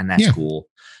opinionated, and that's cool.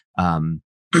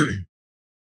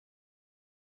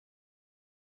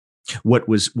 What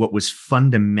was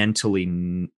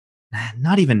fundamentally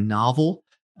not even novel.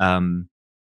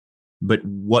 But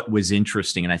what was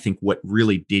interesting, and I think what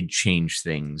really did change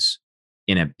things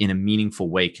in a meaningful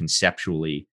way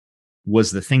conceptually,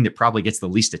 was the thing that probably gets the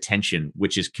least attention,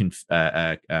 which is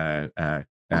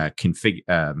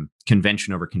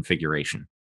convention over configuration.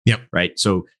 Yep. Right.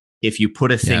 So if you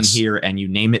put a thing here and you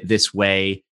name it this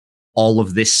way, all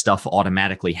of this stuff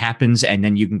automatically happens, and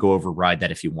then you can go override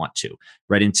that if you want to.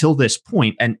 Right. Until this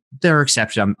point, and there are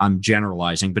exceptions, I'm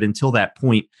generalizing, but until that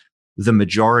point, the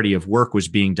majority of work was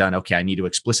being done. Okay, I need to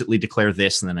explicitly declare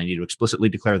this, and then I need to explicitly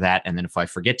declare that. And then if I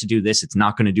forget to do this, it's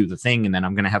not going to do the thing. And then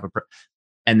I'm going to have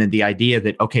and then the idea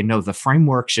that, okay, no, the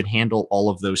framework should handle all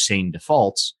of those same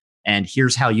defaults. And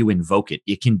here's how you invoke it.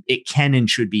 It can and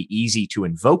should be easy to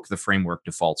invoke the framework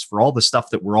defaults for all the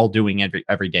stuff that we're all doing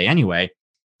every day anyway.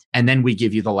 And then we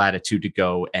give you the latitude to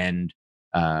go and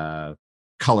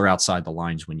color outside the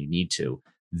lines when you need to.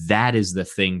 That is the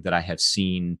thing that I have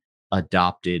seen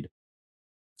adopted.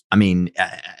 I mean,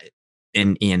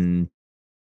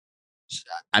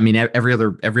 every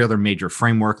other major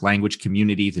framework, language,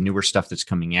 community, the newer stuff that's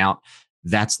coming out,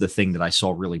 that's the thing that I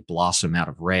saw really blossom out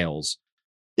of Rails.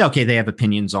 Yeah, okay, they have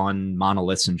opinions on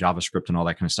monoliths and JavaScript and all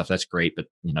that kind of stuff. That's great, but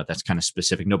that's kind of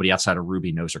specific. Nobody outside of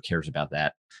Ruby knows or cares about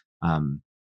that.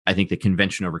 I think the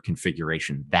convention over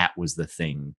configuration, that was the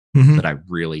thing that I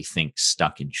really think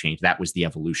stuck and changed. That was the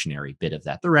evolutionary bit of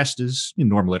that. The rest is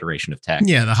normal iteration of tech.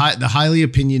 Yeah, the highly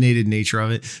opinionated nature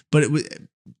of it. But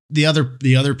the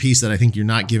other piece that I think you're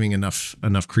not giving enough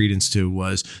credence to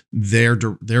was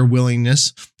their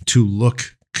willingness to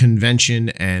look convention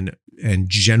and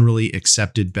generally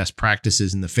accepted best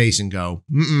practices in the face and go,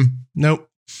 nope,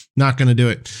 not going to do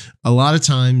it. A lot of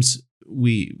times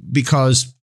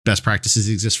because best practices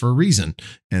exist for a reason,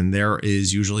 and there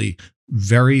is usually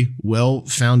very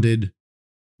well-founded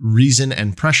reason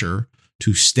and pressure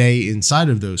to stay inside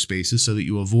of those spaces so that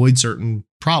you avoid certain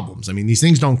problems. I mean, these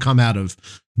things don't come out of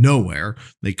nowhere.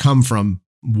 They come from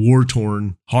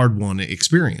war-torn, hard-won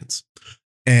experience.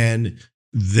 And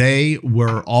they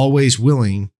were always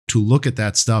willing to look at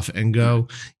that stuff and go,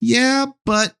 yeah,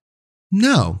 but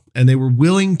no. And they were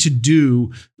willing to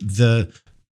do the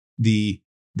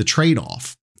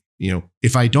trade-off.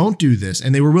 If I don't do this,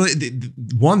 and they were really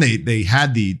they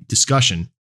had the discussion.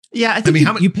 Yeah, I think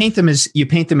you paint them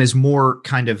as more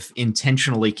kind of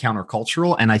intentionally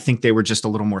countercultural, and I think they were just a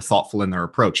little more thoughtful in their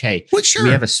approach. Hey, we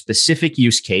have a specific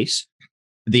use case.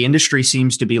 The industry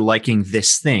seems to be liking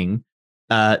this thing.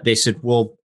 They said,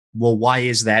 well, why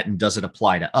is that, and does it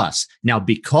apply to us? Now,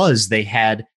 because they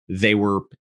were,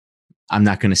 I'm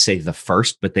not going to say the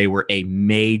first, but they were a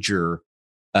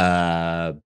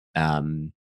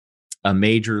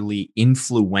majorly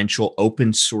influential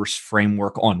open source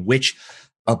framework on which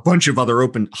a bunch of other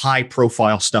open high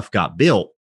profile stuff got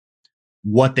built.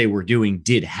 What they were doing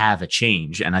did have a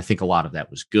change, and I think a lot of that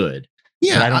was good.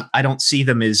 Yeah, but I don't see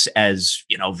them as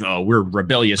we're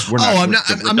rebellious. We're not.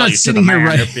 I'm not sitting here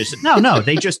right. No.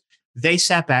 They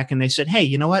sat back and they said, hey,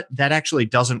 you know what? That actually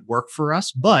doesn't work for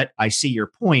us. But I see your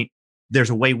point.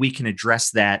 There's a way we can address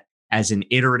that as an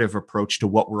iterative approach to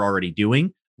what we're already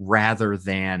doing, rather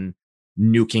than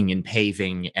nuking and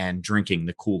paving and drinking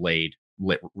the Kool-Aid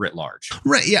writ large.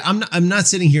 Right. Yeah. I'm not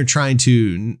sitting here trying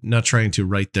to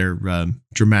write their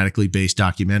dramatically based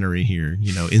documentary here,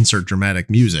 insert dramatic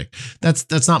music.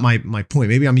 That's not my point.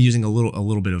 Maybe I'm using a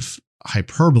little bit of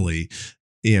hyperbole,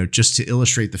 just to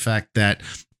illustrate the fact that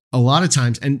a lot of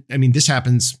times, and I mean, this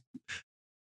happens.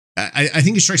 I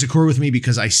think it strikes a chord with me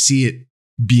because I see it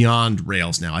beyond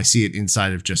Rails now. I see it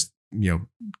inside of just,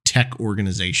 tech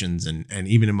organizations and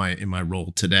even in my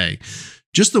role today.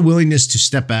 Just the willingness to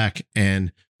step back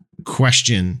and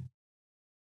question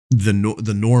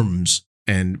the norms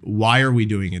and why are we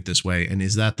doing it this way? And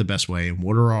is that the best way? And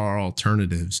what are our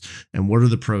alternatives? And what are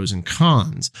the pros and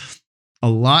cons? A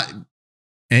lot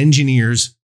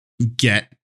engineers get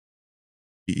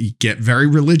very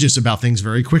religious about things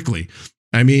very quickly.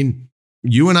 I mean,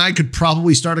 you and I could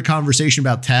probably start a conversation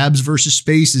about tabs versus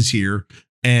spaces here,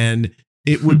 and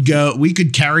it would go, we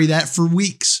could carry that for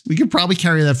weeks. We could probably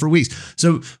carry that for weeks.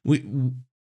 So we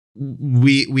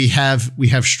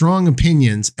have strong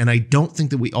opinions, and I don't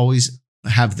think that we always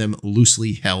have them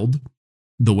loosely held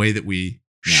the way that we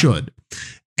should.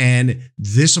 And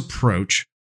this approach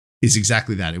is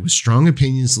exactly that. It was strong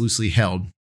opinions loosely held.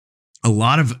 A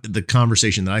lot of the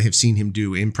conversation that I have seen him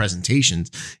do in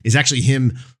presentations is actually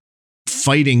him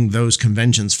fighting those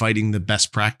conventions, fighting the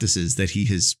best practices that he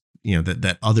has,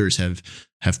 that others have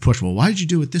pushed. Well, why did you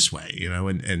do it this way?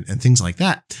 And things like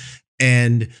that.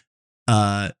 And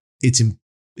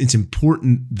it's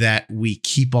important that we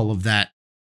keep all of that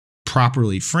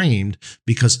properly framed,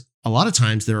 because a lot of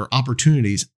times there are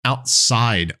opportunities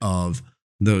outside of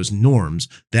those norms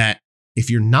that if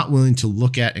you're not willing to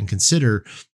look at and consider,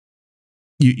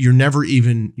 you're never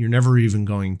even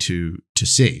going to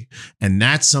see. And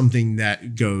that's something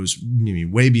that goes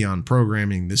way beyond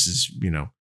programming. This is,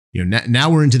 now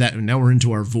we're into that. Now we're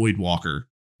into our void walker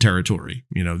territory.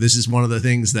 This is one of the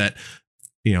things that,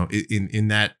 in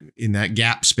that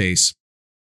gap space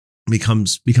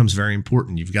becomes very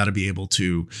important. You've got to be able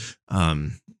to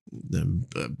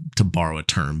borrow a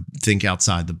term, think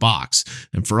outside the box.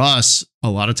 And for us, a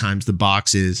lot of times the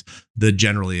box is the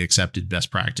generally accepted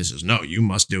best practices. No, you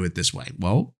must do it this way.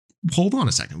 Well, hold on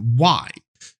a second. Why?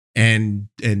 And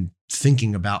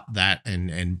thinking about that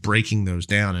and breaking those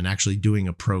down and actually doing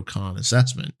a pro-con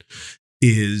assessment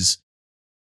is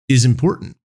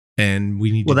important. And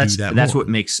we need to do that. That's more. What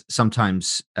makes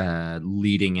sometimes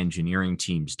leading engineering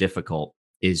teams difficult,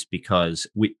 is because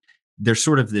there's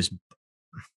sort of this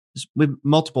with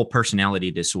multiple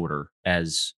personality disorder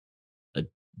as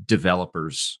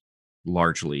developers,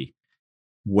 largely,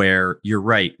 where you're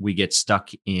right, we get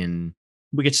stuck in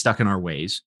our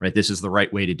ways, right? This is the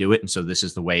right way to do it, and so this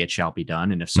is the way it shall be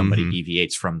done. And if somebody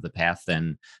deviates from the path,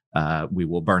 then we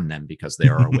will burn them because they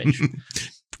are a witch.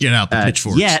 Get out the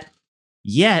pitchforks.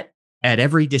 Yet, at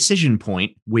every decision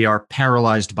point, we are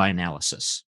paralyzed by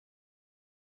analysis.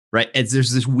 Right. And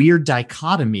there's this weird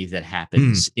dichotomy that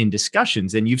happens in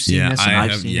discussions. And you've seen this. And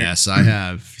I've seen it. I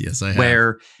have. Yes, I have.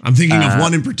 Where I'm thinking of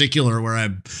one in particular where I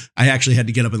actually had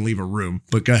to get up and leave a room.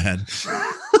 But go ahead.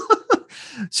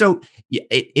 So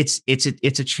it's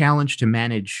a challenge to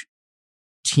manage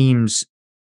teams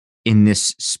in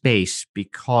this space,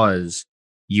 because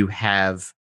you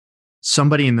have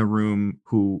somebody in the room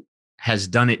who has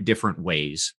done it different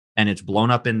ways and it's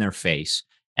blown up in their face.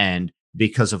 And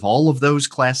because of all of those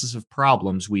classes of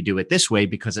problems, we do it this way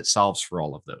because it solves for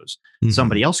all of those. Mm-hmm.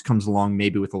 Somebody else comes along,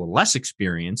 maybe with a little less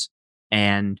experience,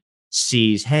 and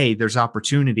sees, hey, there's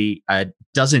opportunity,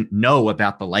 doesn't know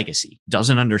about the legacy,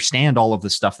 doesn't understand all of the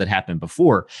stuff that happened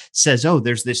before, says, oh,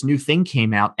 there's this new thing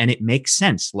came out and it makes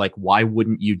sense. Like, why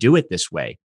wouldn't you do it this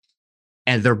way?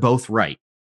 And they're both right.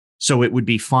 So it would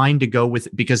be fine to go with,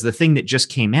 because the thing that just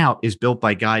came out is built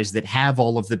by guys that have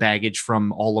all of the baggage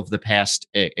from all of the past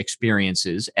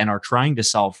experiences and are trying to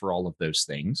solve for all of those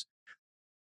things.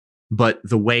 But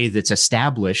the way that's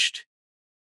established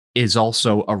is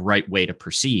also a right way to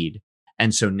proceed.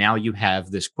 And so now you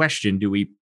have this question, do we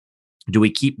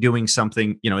keep doing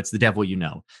something? It's the devil,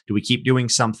 do we keep doing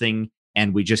something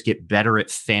and we just get better at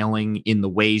failing in the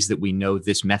ways that we know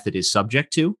this method is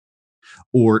subject to?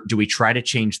 Or do we try to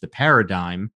change the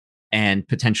paradigm and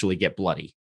potentially get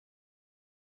bloody?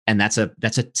 And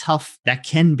that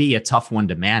can be a tough one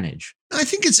to manage. I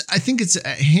think it's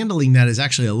handling that is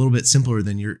actually a little bit simpler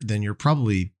than you're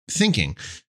probably thinking.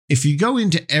 If you go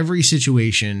into every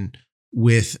situation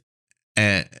with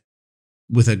a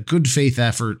good faith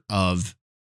effort of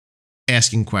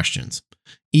asking questions,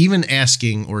 even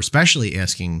asking, or especially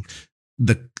asking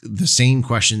the same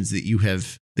questions that you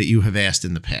have asked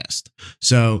in the past.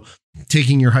 So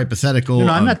taking your hypothetical.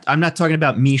 No, I'm not talking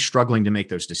about me struggling to make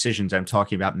those decisions. I'm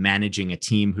talking about managing a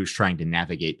team who's trying to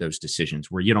navigate those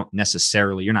decisions, where you're not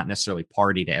necessarily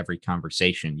party to every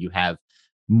conversation. You have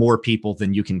more people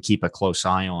than you can keep a close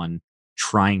eye on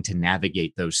trying to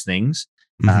navigate those things.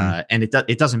 Mm-hmm. And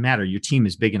it doesn't matter. Your team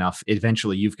is big enough.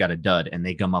 Eventually you've got a dud and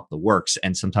they gum up the works.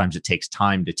 And sometimes it takes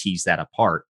time to tease that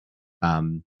apart.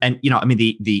 And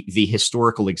the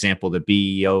historical example, the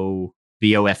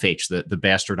BOFH, the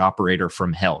bastard operator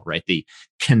from hell, right? The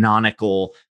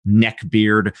canonical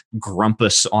neckbeard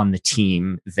grumpus on the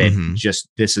team that just,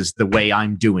 this is the way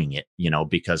I'm doing it,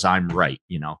 because I'm right,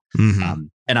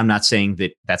 and I'm not saying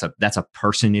that that's a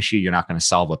person issue. You're not going to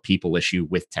solve a people issue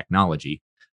with technology.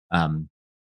 But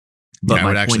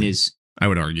my point is, I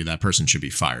would argue that person should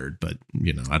be fired, but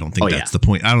I don't think that's the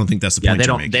point. I don't think that's the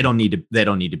point. They don't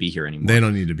need to be here anymore. They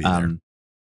don't need to be there.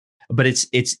 But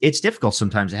it's difficult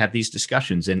sometimes to have these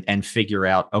discussions and figure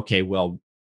out, okay, well,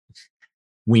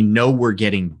 we know we're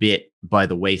getting bit by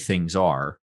the way things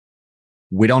are.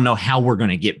 We don't know how we're going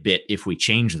to get bit if we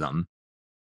change them.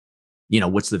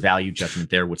 What's the value judgment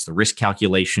there? What's the risk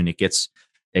calculation? It gets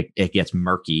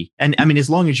murky. And I mean, as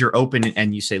long as you're open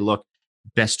and you say, look,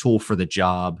 best tool for the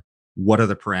job, what are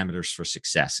the parameters for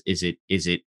success? Is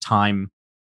it time?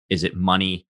 Is it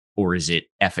money? Or is it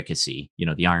efficacy?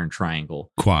 The iron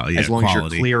triangle. As long as you're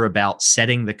clear about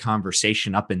setting the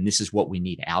conversation up and this is what we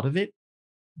need out of it,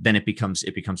 then it becomes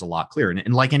a lot clearer.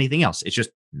 And like anything else, it's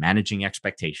just managing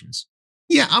expectations.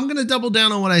 Yeah, I'm going to double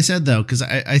down on what I said, though, because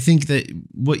I think that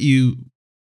what you're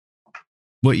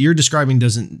describing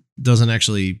doesn't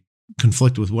actually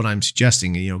conflict with what I'm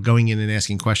suggesting, going in and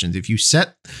asking questions. If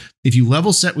you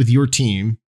level set with your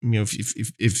team,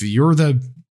 if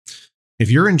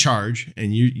you're in charge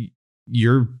and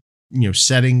you're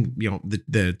setting,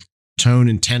 the tone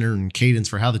and tenor and cadence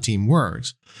for how the team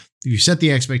works, you set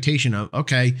the expectation of,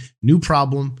 okay, new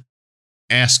problem,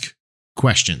 ask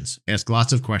questions, ask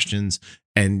lots of questions,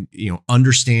 and,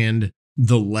 understand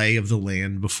the lay of the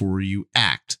land before you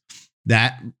act.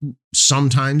 That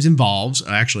sometimes involves,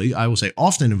 actually, I will say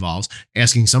often involves,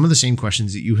 asking some of the same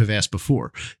questions that you have asked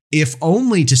before, if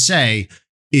only to say,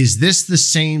 is this the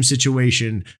same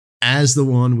situation as the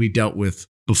one we dealt with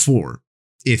before?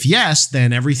 If yes,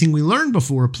 then everything we learned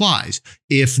before applies.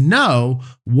 If no,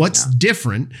 what's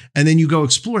different? And then you go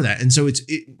explore that. And so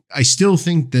I still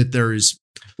think that there is.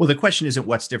 Well, the question isn't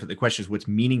what's different. The question is what's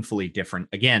meaningfully different,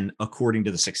 again, according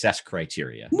to the success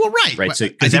criteria. Well, right. Right. So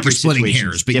I think we're splitting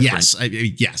hairs, but yes.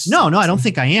 Yes. No, I don't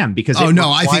think I am, because I think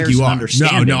you are.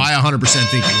 No, I 100%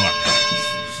 think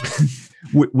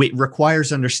you are. It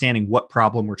requires understanding what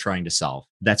problem we're trying to solve.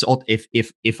 That's all.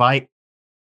 If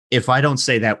I don't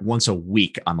say that once a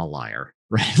week, I'm a liar,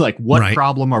 right? Like, what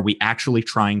problem are we actually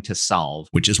trying to solve?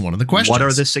 Which is one of the questions. What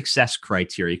are the success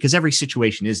criteria? Because every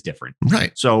situation is different.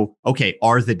 Right. So, okay,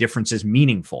 are the differences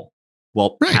meaningful?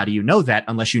 Well, how do you know that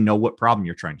unless you know what problem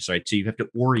you're trying to solve? So you have to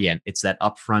orient. It's that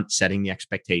upfront setting the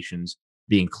expectations,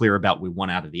 being clear about what we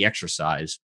want out of the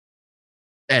exercise,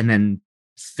 and then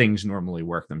things normally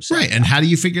work themselves. Right. And how do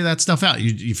you figure that stuff out?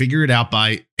 You figure it out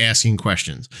by asking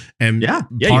questions. And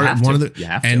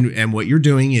and what you're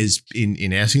doing is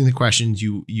in asking the questions,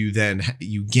 you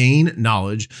gain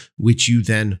knowledge, which you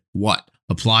then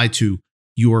apply to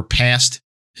your past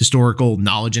historical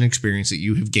knowledge and experience that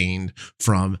you have gained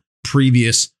from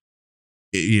previous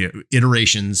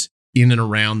iterations in and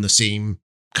around the same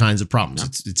kinds of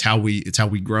problems. It's how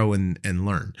we grow and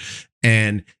learn.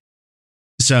 And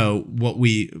so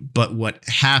what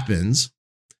happens,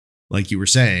 like you were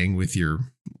saying with your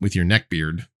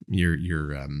neckbeard,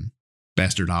 your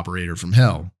bastard operator from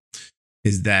hell,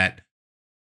 is that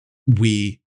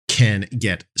we can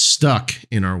get stuck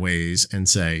in our ways and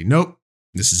say, nope,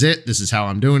 this is it. This is how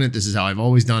I'm doing it. This is how I've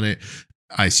always done it.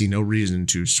 I see no reason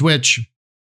to switch.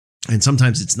 And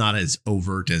sometimes it's not as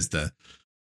overt as the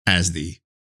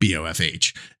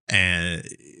BOFH. And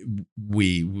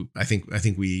I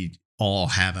think we all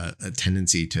have a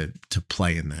tendency to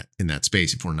play in that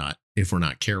space if we're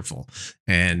not careful.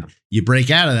 And you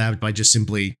break out of that by just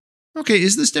simply, okay,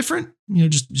 is this different?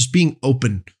 Just being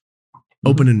open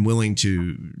and willing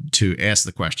to ask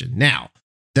the question. Now,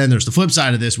 then there's the flip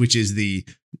side of this, which is the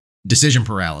decision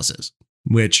paralysis,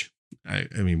 which I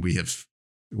mean,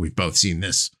 we've both seen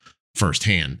this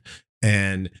firsthand.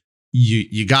 And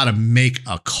you got to make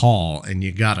a call and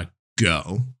you got to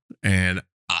go. And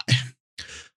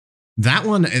that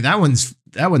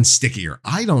one's stickier.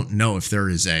 I don't know if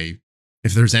there's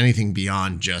anything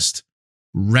beyond just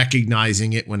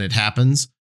recognizing it when it happens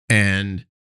and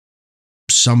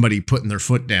somebody putting their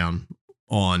foot down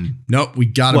on, nope, we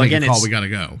got to make a call. We got to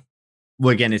go.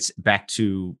 Well, again, it's back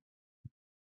to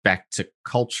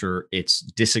culture. It's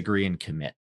disagree and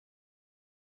commit.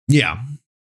 Yeah.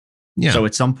 So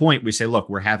at some point we say, look,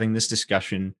 we're having this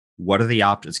discussion. What are the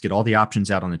options? Let's get all the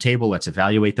options out on the table. Let's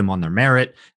evaluate them on their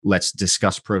merit. Let's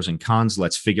discuss pros and cons.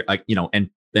 Let's figure, and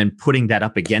then putting that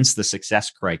up against the success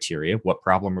criteria. What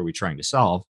problem are we trying to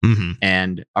solve? Mm-hmm.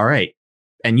 And all right.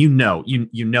 And you know,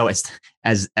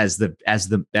 as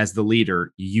the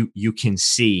leader, you can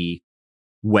see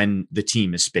when the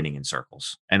team is spinning in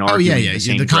circles and arguing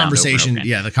the conversation.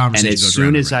 The conversation. And as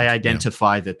soon as I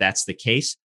identify that that's the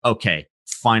case, okay,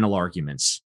 final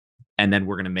arguments. And then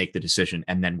we're going to make the decision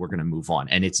and then we're going to move on.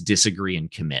 And it's disagree and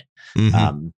commit.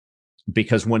 Mm-hmm.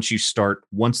 Because once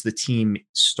the team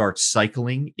starts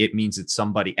cycling, it means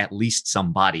that at least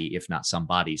somebody, if not some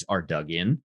bodies, are dug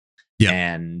in. Yeah.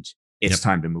 And it's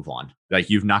time to move on. Like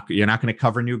you're not going to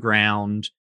cover new ground,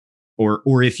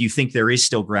 or if you think there is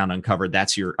still ground uncovered,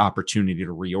 that's your opportunity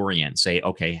to reorient. Say,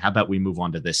 okay, how about we move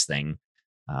on to this thing?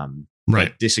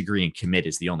 Right. Disagree and commit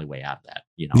is the only way out of that,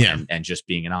 and just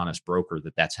being an honest broker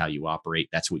that's how you operate.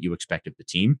 That's what you expect of the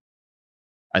team.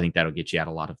 I think that'll get you out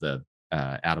a lot of the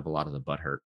butt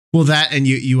hurt. Well, that, and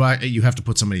you have to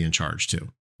put somebody in charge too.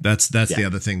 That's the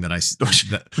other thing that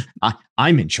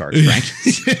I'm in charge,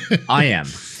 Frank. I am.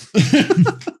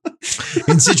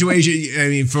 In situation, I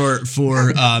mean, for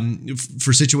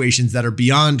situations that are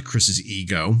beyond Chris's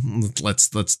ego, let's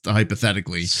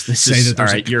hypothetically say that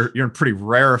there's you're in pretty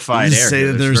rarefied air. Say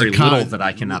that there's very little that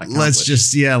I cannot accomplish.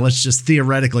 Let's just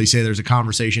theoretically say there's a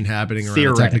conversation happening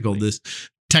around a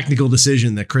technical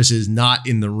decision that Chris is not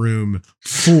in the room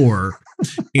for.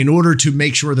 in order to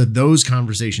make sure that those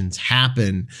conversations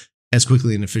happen as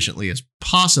quickly and efficiently as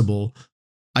possible,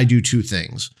 I do two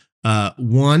things.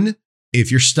 One,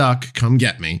 if you're stuck, come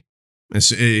get me.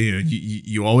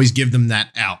 You always give them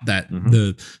that out, that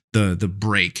the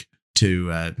break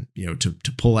to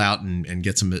pull out and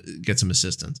get some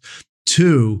assistance.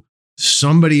 Two,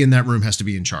 somebody in that room has to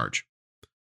be in charge.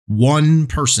 One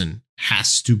person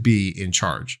has to be in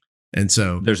charge. And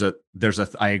so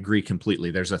I agree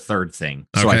completely. There's a third thing.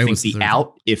 So I think the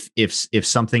out, if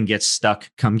something gets stuck,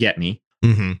 come get me.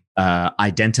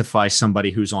 Identify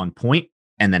somebody who's on point,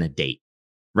 and then a date.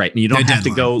 Right. And you don't have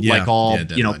to go like all,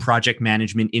 Project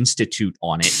Management Institute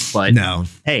on it. But no.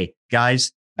 Hey,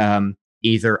 guys,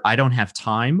 either I don't have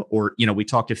time, or, we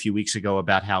talked a few weeks ago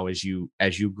about how as you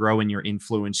grow in your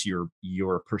influence,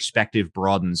 your perspective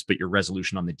broadens, but your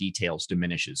resolution on the details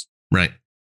diminishes. Right.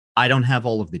 I don't have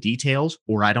all of the details,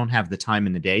 or I don't have the time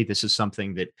in the day. This is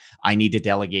something that I need to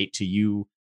delegate to you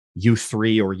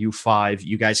 3 or you 5.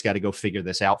 You guys got to go figure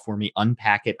this out for me.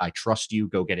 Unpack it. I trust you.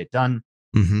 Go get it done.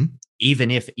 Even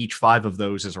if each 5 of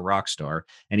those is a rock star,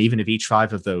 and even if each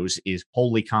 5 of those is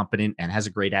wholly competent and has a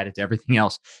great attitude to everything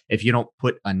else, if you don't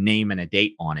put a name and a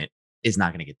date on it, it's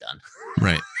not going to get done.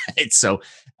 Right. It's so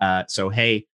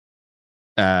hey,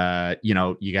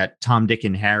 you got Tom, Dick,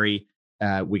 and Harry.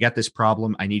 We got this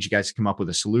problem. I need you guys to come up with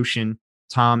a solution.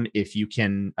 Tom, if you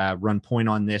can run point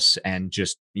on this and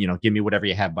just, give me whatever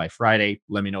you have by Friday,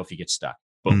 let me know if you get stuck.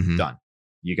 Boom, done.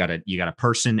 You got a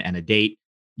person and a date.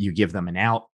 You give them an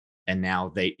out, and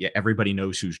now everybody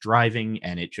knows who's driving,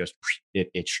 and it just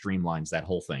it streamlines that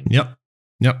whole thing. Yep.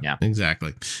 Yeah,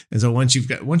 exactly. And so once you've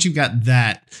got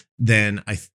that, then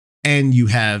and you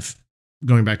have,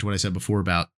 going back to what I said before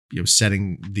about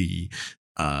setting the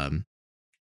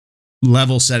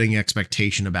level setting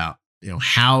expectation about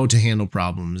how to handle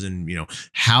problems, and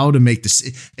how to make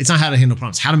this. It's not how to handle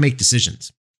problems, how to make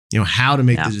decisions. How to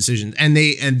make the decisions, and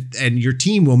your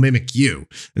team will mimic you.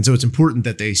 And so it's important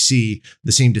that they see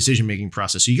the same decision-making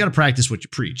process. So you got to practice what you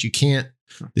preach. You can't,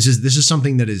 this is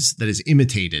something that is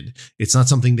imitated. It's not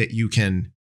something that you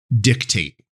can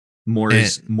dictate. More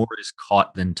is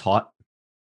caught than taught.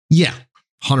 Yeah.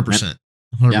 100%.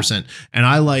 100%. And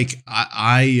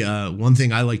I one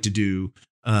thing I like to do,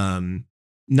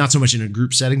 not so much in a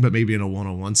group setting, but maybe in a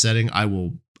one-on-one setting, I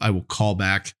will call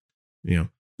back,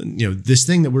 this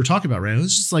thing that we're talking about right now.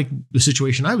 This is like the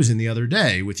situation I was in the other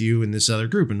day with you and this other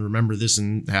group, and remember this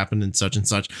and happened and such and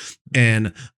such.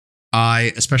 And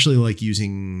I especially like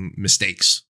using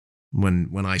mistakes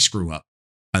when I screw up.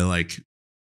 I like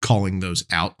calling those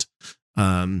out.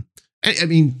 I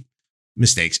mean,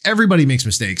 mistakes. Everybody makes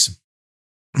mistakes.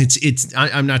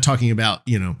 I'm not talking about,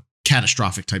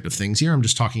 catastrophic type of things here. I'm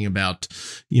just talking about,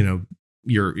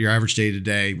 your average day to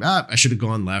day. I should have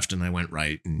gone left and I went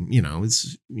right. And,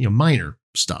 it's, minor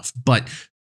stuff, but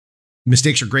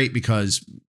mistakes are great because,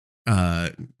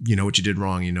 you know what you did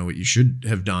wrong, you know what you should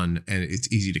have done. And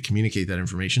it's easy to communicate that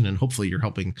information. And hopefully you're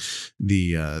helping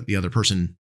the other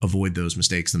person avoid those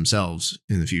mistakes themselves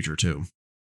in the future too.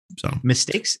 So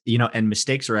mistakes, and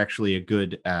mistakes are actually a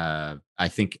good, I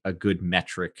think a good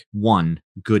metric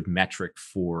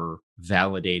for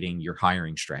validating your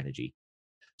hiring strategy.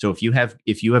 So if you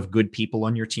have good people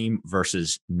on your team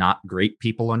versus not great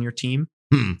people on your team,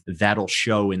 that'll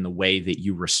show in the way that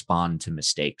you respond to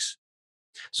mistakes.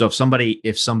 So if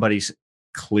somebody's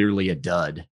clearly a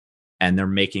dud and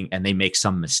they make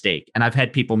some mistake, and I've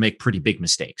had people make pretty big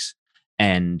mistakes,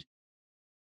 and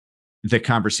the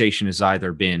conversation has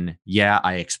either been, yeah,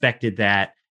 I expected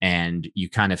that, and you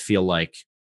kind of feel like,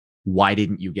 why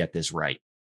didn't you get this right?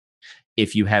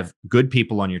 If you have good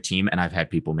people on your team, and I've had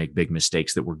people make big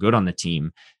mistakes that were good on the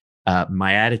team,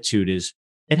 my attitude is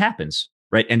it happens,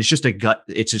 right? And it's just a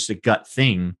gut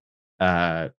thing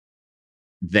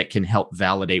that can help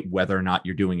validate whether or not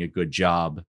you're doing a good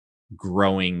job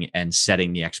growing and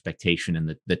setting the expectation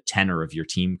and the tenor of your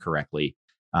team correctly.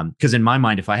 Because in my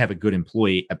mind, if I have a good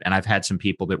employee, and I've had some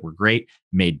people that were great,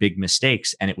 made big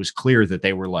mistakes, and it was clear that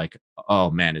they were like,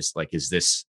 oh man, is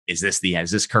this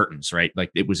curtains, right?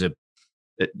 Like it was a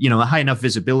high enough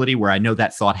visibility where I know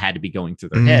that thought had to be going through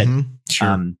their head.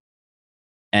 Sure.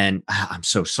 And I'm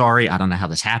so sorry. I don't know how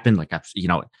this happened. Like,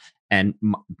 and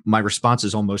my response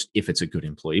is almost, if it's a good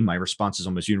employee, my response is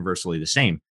almost universally the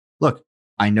same. Look,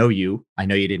 I know you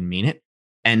didn't mean it.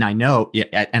 And I know,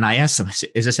 and I asked them,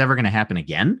 is this ever going to happen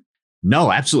again?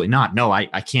 No, absolutely not. No, I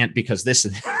can't, because this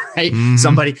is right.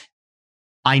 Somebody,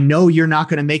 I know you're not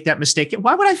going to make that mistake.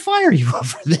 Why would I fire you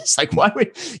over this? Like, why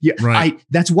would you? Right.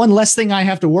 That's one less thing I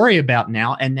have to worry about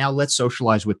now. And now let's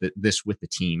socialize with the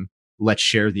team. Let's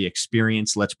share the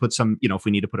experience. Let's put some, if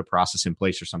we need to put a process in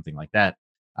place or something like that.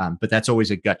 But that's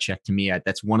always a gut check to me.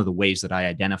 That's one of the ways that I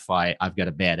identify I've got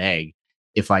a bad egg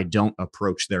if I don't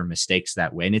approach their mistakes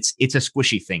that way. And it's a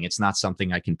squishy thing. It's not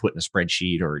something I can put in a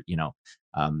spreadsheet or,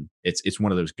 it's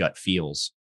one of those gut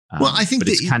feels. Well, I think but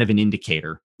it's kind of an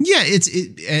indicator. Yeah,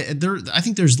 I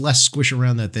think there's less squish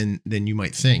around that than you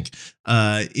might think.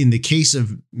 In the case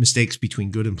of mistakes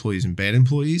between good employees and bad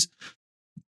employees,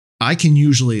 I can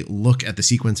usually look at the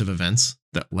sequence of events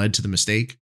that led to the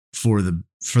mistake for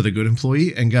the good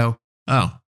employee and go,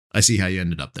 oh, I see how you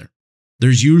ended up there.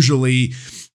 There's usually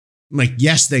like,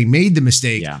 yes, they made the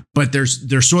mistake, but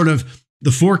there's sort of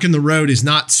the fork in the road is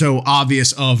not so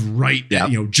obvious of right,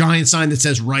 giant sign that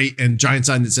says right and giant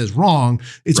sign that says wrong.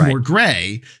 It's more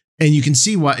gray, and you can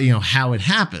see how it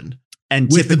happened. And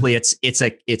typically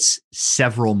it's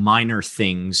several minor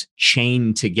things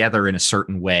chained together in a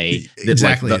certain way.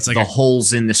 Exactly. It's like the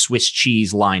holes in the Swiss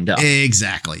cheese lined up.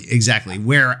 Exactly.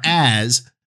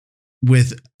 Whereas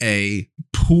with a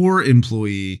poor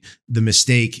employee, the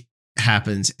mistake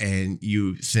happens and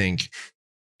you think,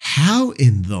 how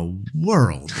in the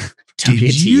world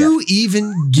did you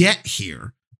even get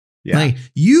here? Yeah. Like,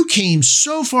 you came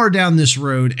so far down this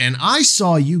road and I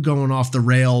saw you going off the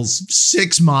rails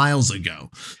 6 miles ago.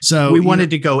 So we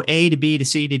wanted to go A to B to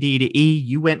C to D to E.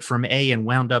 You went from A and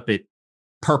wound up at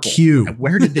purple. Q.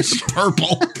 Where did this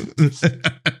purple?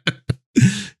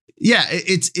 Yeah,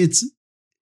 it's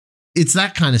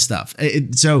that kind of stuff.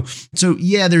 So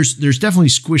yeah, there's definitely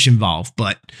squish involved,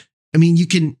 but I mean, you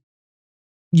can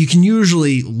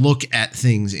usually look at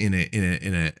things in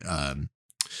a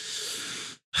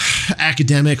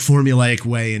academic formulaic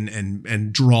way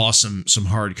and draw some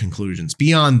hard conclusions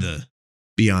beyond the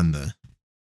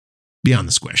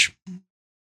squish.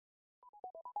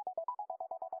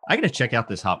 I gotta check out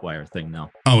this Hotwire thing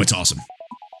now. Oh, it's awesome.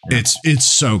 Yeah.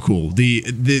 It's so cool. The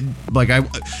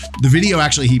video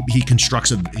actually he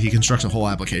constructs a whole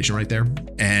application right there,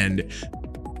 and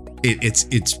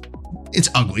it's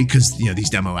ugly because these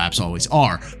demo apps always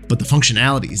are, but the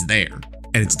functionality is there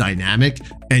and it's dynamic,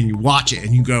 and you watch it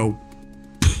and you go.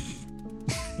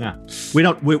 Yeah, we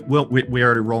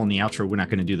already rolling the outro. We're not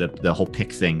going to do the whole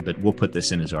pick thing, but we'll put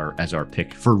this in as our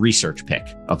pick for research pick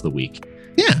of the week.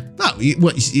 Yeah. No,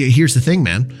 here's the thing,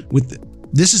 man.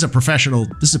 This is a professional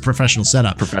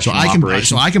setup. So I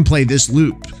can play this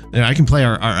loop. I can play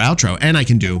our outro, and I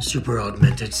can do super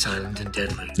augmented, silent, and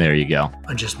deadly. There you go.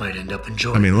 I just might end up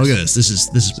enjoying. I mean, look at this. This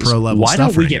is pro level. Why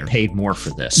stuff don't we right get here. paid more for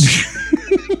this?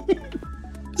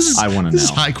 I want to know. This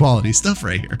is high quality stuff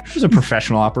right here. This is a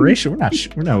professional operation. We're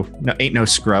ain't no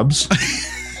scrubs.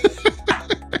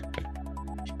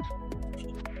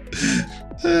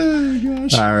 Oh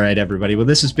gosh. All right, everybody. Well,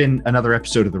 this has been another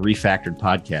episode of the Refactored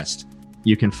Podcast.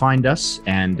 You can find us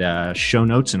and show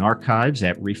notes and archives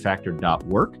at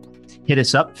refactored.work. Hit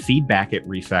us up,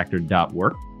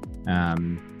 feedback@refactored.work.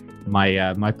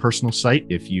 My personal site,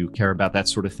 if you care about that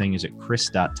sort of thing, is at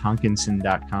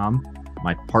chris.tonkinson.com.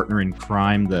 My partner in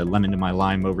crime, the lemon to my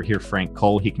lime over here, Frank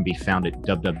Cole, he can be found at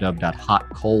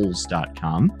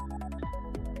www.hotcoals.com.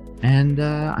 And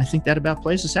I think that about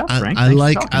plays us out, Frank. I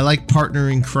like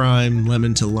partner in crime,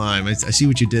 lemon to lime. I see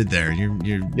what you did there. You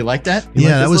like that?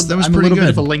 That was pretty good. I'm a little bit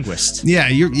of a linguist. Yeah,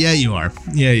 you are.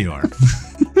 Yeah, you are.